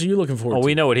football games are you looking forward to? Oh,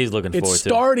 we know what he's looking forward to. It's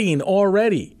starting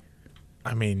already.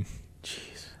 I mean,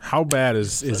 how bad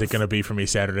is it going to be for me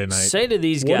Saturday night Say to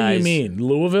these What guys. do you mean?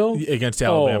 Louisville? against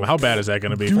Alabama? Oh, How bad is that going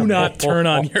to be? for Do me? not turn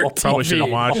on your TV. Probably shouldn't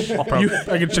watch.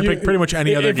 I could just pick pretty much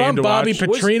any other If game I'm to Bobby watch.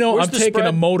 Petrino, Where's I'm the taking spread? a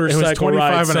It motorcycle was 25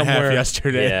 ride and a half somewhere.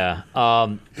 yesterday. Yeah.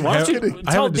 Why don't you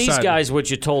I tell haven't these decided. guys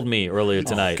what you told me earlier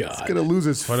tonight God. He's going to lose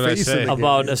his What did I face say? in the game.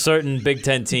 about a certain Big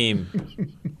Ten team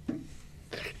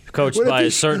coached What if by he-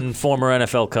 a certain former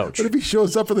NFL coach. What if he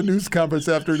shows up at the news conference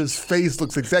after and his face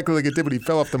looks exactly like it did when he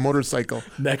fell off the motorcycle?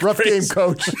 Neck rough brace. game,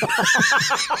 coach.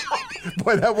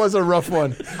 Boy, that was a rough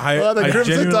one. I The Crimson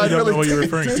genuinely Tide don't know really what you're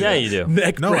takes referring it. to. Yeah, you do.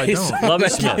 Neck No, I brace. don't. Lovey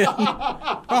Smith.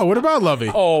 Oh, what about Lovey?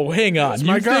 Oh, hang on. You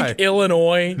my think guy.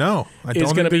 Illinois No, I don't is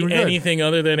think going to they be were good. anything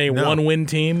other than a No. one-win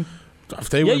team? If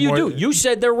they Yeah, were you more- do. You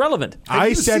said they're relevant. I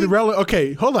you said seen-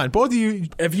 Okay, hold on. Both of you.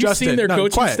 Have you Justin, seen their no,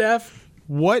 coaching quiet. staff?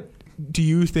 What do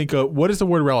you think of? What does the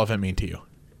word relevant mean to you?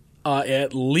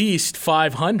 At least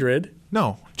 500.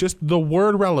 No, just the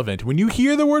word relevant. When you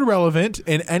hear the word relevant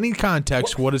in any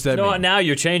context, what does that No, mean? now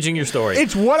you're changing your story.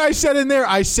 It's what I said in there.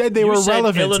 I said they you were said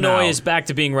relevant Illinois now. is back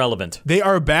to being relevant. They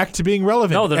are back to being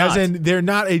relevant. No, they're As not. in, they're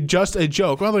not just a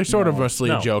joke. Well, they're sort of mostly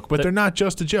No. a joke, but they're not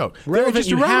just a joke. They're Relevant, just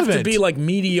you irrelevant. have to be like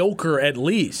mediocre at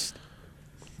least.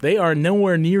 They are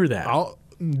nowhere near that.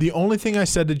 The only thing I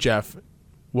said to Jeff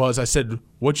was, I said,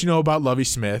 "What you know about Lovey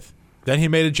Smith?" Then he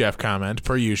made a Jeff comment,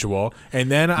 per usual,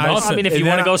 and then I mean, if you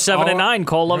want to go 7-9,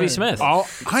 call Lovey Smith.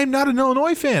 I'm not an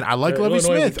Illinois fan. I like Lovey Illinois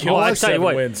Smith. would kill All I like said, 7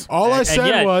 what, wins. all I And said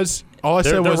yet, was they're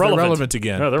they're relevant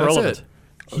again. No, they're That's relevant.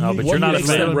 it. No, but What you're not a makes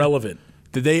them fan. relevant?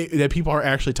 That people are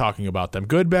actually talking about them,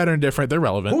 good, bad, or indifferent. They're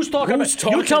relevant. Who's talking Who's about?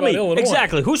 You talking tell about me Illinois?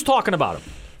 exactly. Who's talking about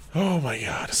him? Oh my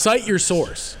God! Cite your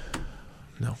source.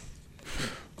 No,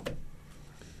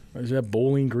 Is that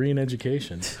Bowling Green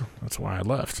education? that's why I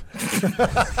left.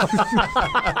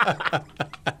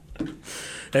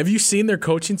 Have you seen their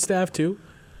coaching staff too?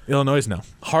 Illinois, no.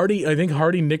 I think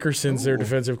Hardy Nickerson's their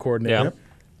defensive coordinator.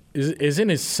 Yeah. Isn't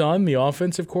his son the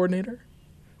offensive coordinator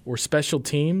or special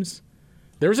teams?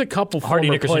 There's a couple Hardy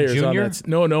former Nickerson players on Jr.? that.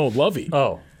 No, Lovey.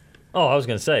 Oh, I was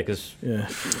going to say because Yeah.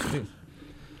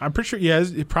 I'm pretty sure. Yeah,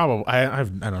 probably. I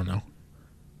don't know.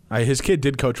 His kid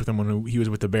did coach with him when he was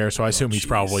with the Bears, so I assume he's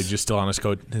probably just still on his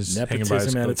coat, hanging by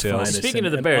his coattails. Speaking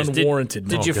of the Bears,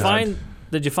 did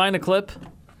you find a clip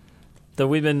that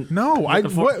we've been? No, what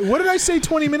did I say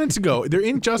 20 minutes ago? They're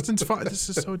in Justin's phone. This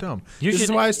is so dumb. This is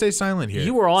why I stay silent here.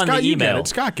 You were on Scott, the email. You get it.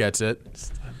 Scott gets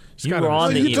it. You were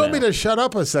on the email. You told me to shut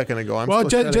up a second ago. Well,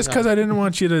 just because I didn't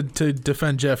want you to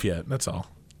defend Jeff yet. That's all.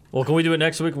 Well, can we do it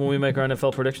next week when we make our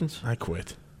NFL predictions? I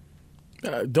quit.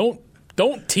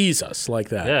 Don't tease us like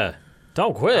that. Yeah,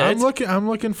 don't quit. I'm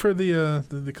looking for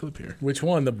the clip here. Which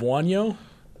one? The Buono?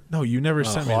 No, you never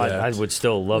sent me that. I would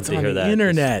still love to hear on the that.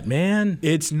 Internet, man.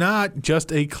 It's not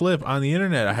just a clip on the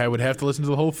internet. I would have to listen to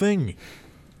the whole thing.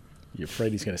 You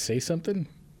afraid he's going to say something?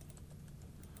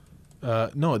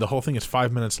 No, the whole thing is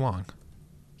 5 minutes long.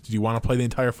 Do you want to play the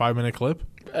entire 5-minute clip?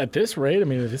 At this rate, I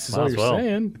mean, if this is Might all as you're well.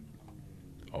 saying.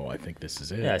 Oh, I think this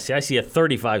is it. Yeah, see, I see a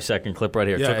 35-second clip right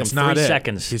here. Yeah, Took him it's not 3 it.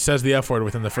 seconds. He says the F word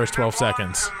within the first 12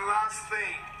 seconds.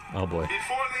 Oh, boy. Right,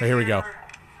 here we go.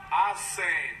 I said,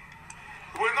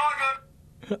 we're not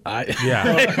going to. Yeah.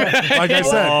 Like I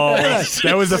said,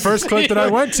 that was the first clip that I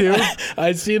went to.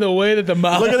 I see the way that the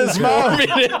mouth. Look at his mouth.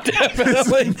 It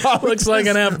definitely looks like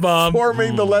an F-bomb.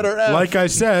 Forming the letter F. Like I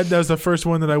said, that was the first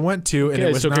one that I went to, and it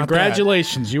Okay, was so not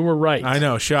congratulations, you were right. that. I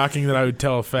know, shocking that I would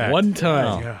tell a fact. One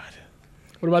time. Oh, God.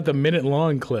 What about the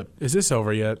minute-long clip? Is this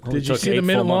over yet? Did you took see 8 the full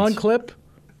minute-long months. clip?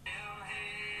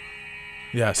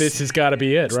 Yes. This has got to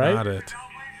be it, It's right? not it.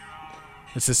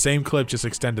 It's the same clip, just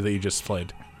extended that you just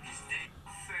played.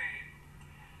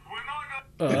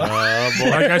 Like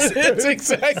I said, It's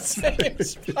exact same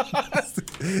spot.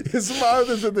 His mouth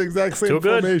is in the exact same Too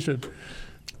good. formation.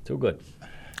 Too good.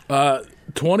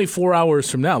 24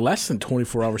 hours from now, less than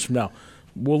 24 hours from now,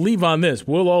 we'll leave on this.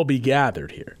 We'll all be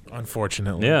gathered here.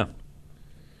 unfortunately. Yeah.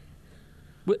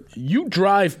 You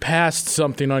drive past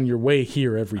something on your way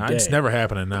here every day. It's never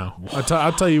happening now.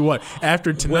 I'll tell you what.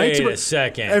 After tonight's Wait a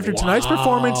second. After tonight's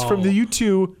performance from the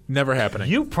U2, never happening.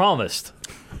 You promised.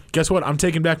 Guess what? I'm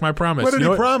taking back my promise. What did You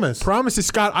know he promise? Promise is,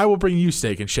 Scott, I will bring you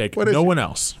Steak and Shake. What is No it? one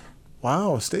else.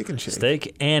 Wow, steak and shake.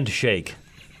 Steak and shake.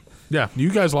 Yeah,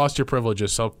 you guys lost your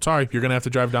privileges, so sorry. You're going to have to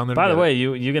drive down there. By the together. way,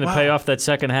 you're going to pay off that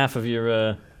second half of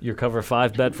your Cover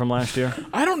 5 bet from last year?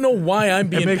 I don't know why I'm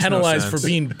being makes no penalized sense. for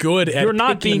being good at You're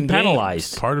not picking being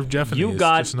penalized. Part of Jeff and You me is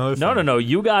got just another thing. no.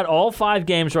 You got all 5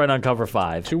 games right on Cover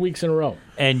 5, 2 weeks in a row.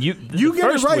 and you You get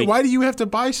it first right. week- Why do you have to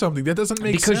buy something? That doesn't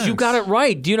make sense. Because you got it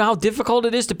right. Do you know how difficult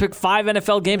it is to pick 5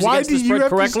 NFL games Why against do the you spread have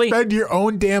correctly? to spend your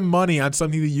own damn money on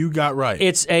something that you got right?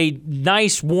 It's a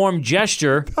nice, warm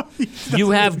gesture. You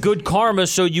have good karma,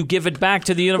 so you give it back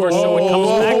to the universe, so it comes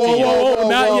back to you. whoa,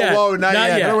 not yet. Whoa, not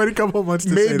yet. yet. I wait a couple months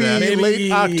to say Maybe that.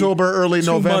 late October, early 2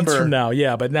 November. months from now,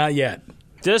 yeah, but not yet.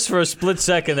 Just for a split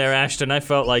second there, Ashton, I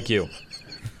felt like you.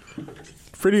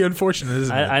 Pretty unfortunate,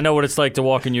 isn't it? I know what it's like to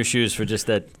walk in your shoes for just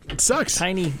that It sucks.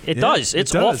 tiny. It Yeah, does. it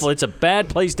It's does. awful. It's a bad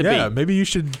place to Yeah, be. maybe you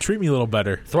should treat me a little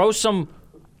better. Throw some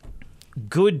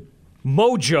good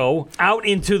mojo out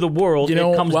into the world. You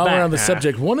know, it comes while back. we're on the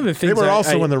subject, one of the things were I-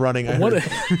 also I- in the running, I One heard.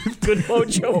 of, good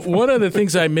mojo. one of the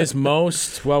things I miss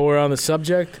most while we're on the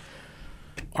subject,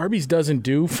 Arby's doesn't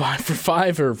do 5 for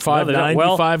 5 or No, five they're not. ninety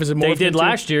Well, five. Is it more? they did than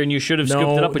last year, and you should have No,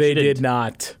 scooped it up, but they you didn't. did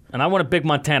not. And I want a Big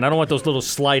Montana. I don't want those little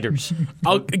sliders.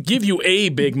 I'll give you a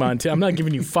Big Montana. I'm not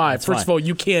giving you 5. First of fine. all,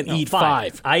 you can't eat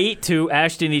Fine. 5. I eat 2.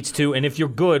 Ashton eats 2, and if you're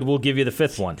good, we'll give you the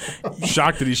 5th one.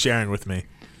 Shocked that he's sharing with me.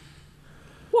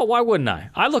 Well, why wouldn't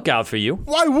I? I look out for you,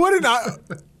 Why wouldn't I?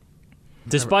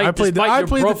 despite I played the- despite I your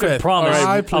played the broken 5th. promise All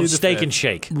right, I played of the steak 5th. and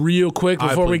shake. Real quick I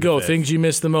before we plead go, the fifth. things you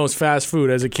missed the most fast food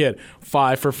as a kid.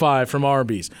 5 for 5 from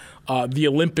Arby's. The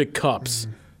Olympic Cups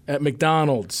at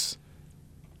McDonald's.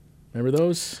 Remember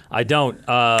those? I don't.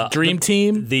 Dream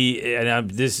Team?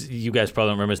 This you guys probably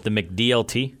don't remember. It's the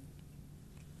McDLT.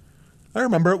 I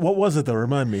remember it. What was it though?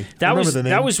 Remind me. I That remember was the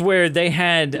name. that was where they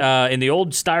had in the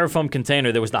old styrofoam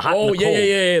container. There was the hot Oh, and the yeah, cold.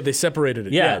 yeah. They separated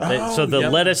it. Yeah, so the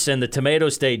yep. lettuce and the tomato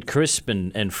stayed crisp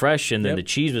and fresh, and then Yep. the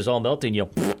cheese was all melted. And you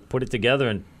put it together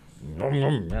and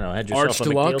had yourself Arch a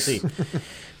Deluxe. McDLT.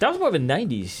 That was more of a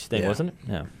 '90s thing, Yeah. wasn't it?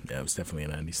 Yeah. Yeah, it was definitely a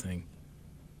 90s thing.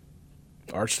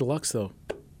 Arch Deluxe, though.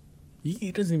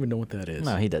 He doesn't even know what that is.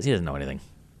 No, he does. He doesn't know anything.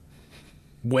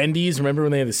 Wendy's, remember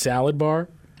when they had the salad bar?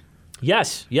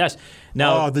 Yes.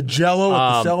 Now, Oh, the Jello with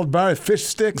the salad bar, fish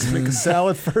sticks, make a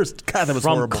salad first. God, that was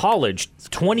from horrible. college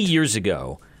 20 years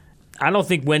ago, I don't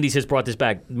think Wendy's has brought this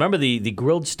back. Remember the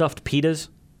grilled stuffed pitas?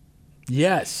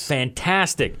 Yes.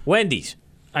 Fantastic. Wendy's,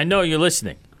 I know you're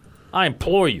listening. I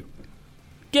implore you,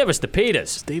 give us the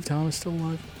pitas. Dave Thomas still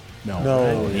alive?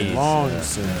 No, He's, long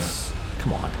since.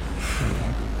 Come on.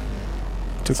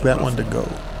 Took that one to go.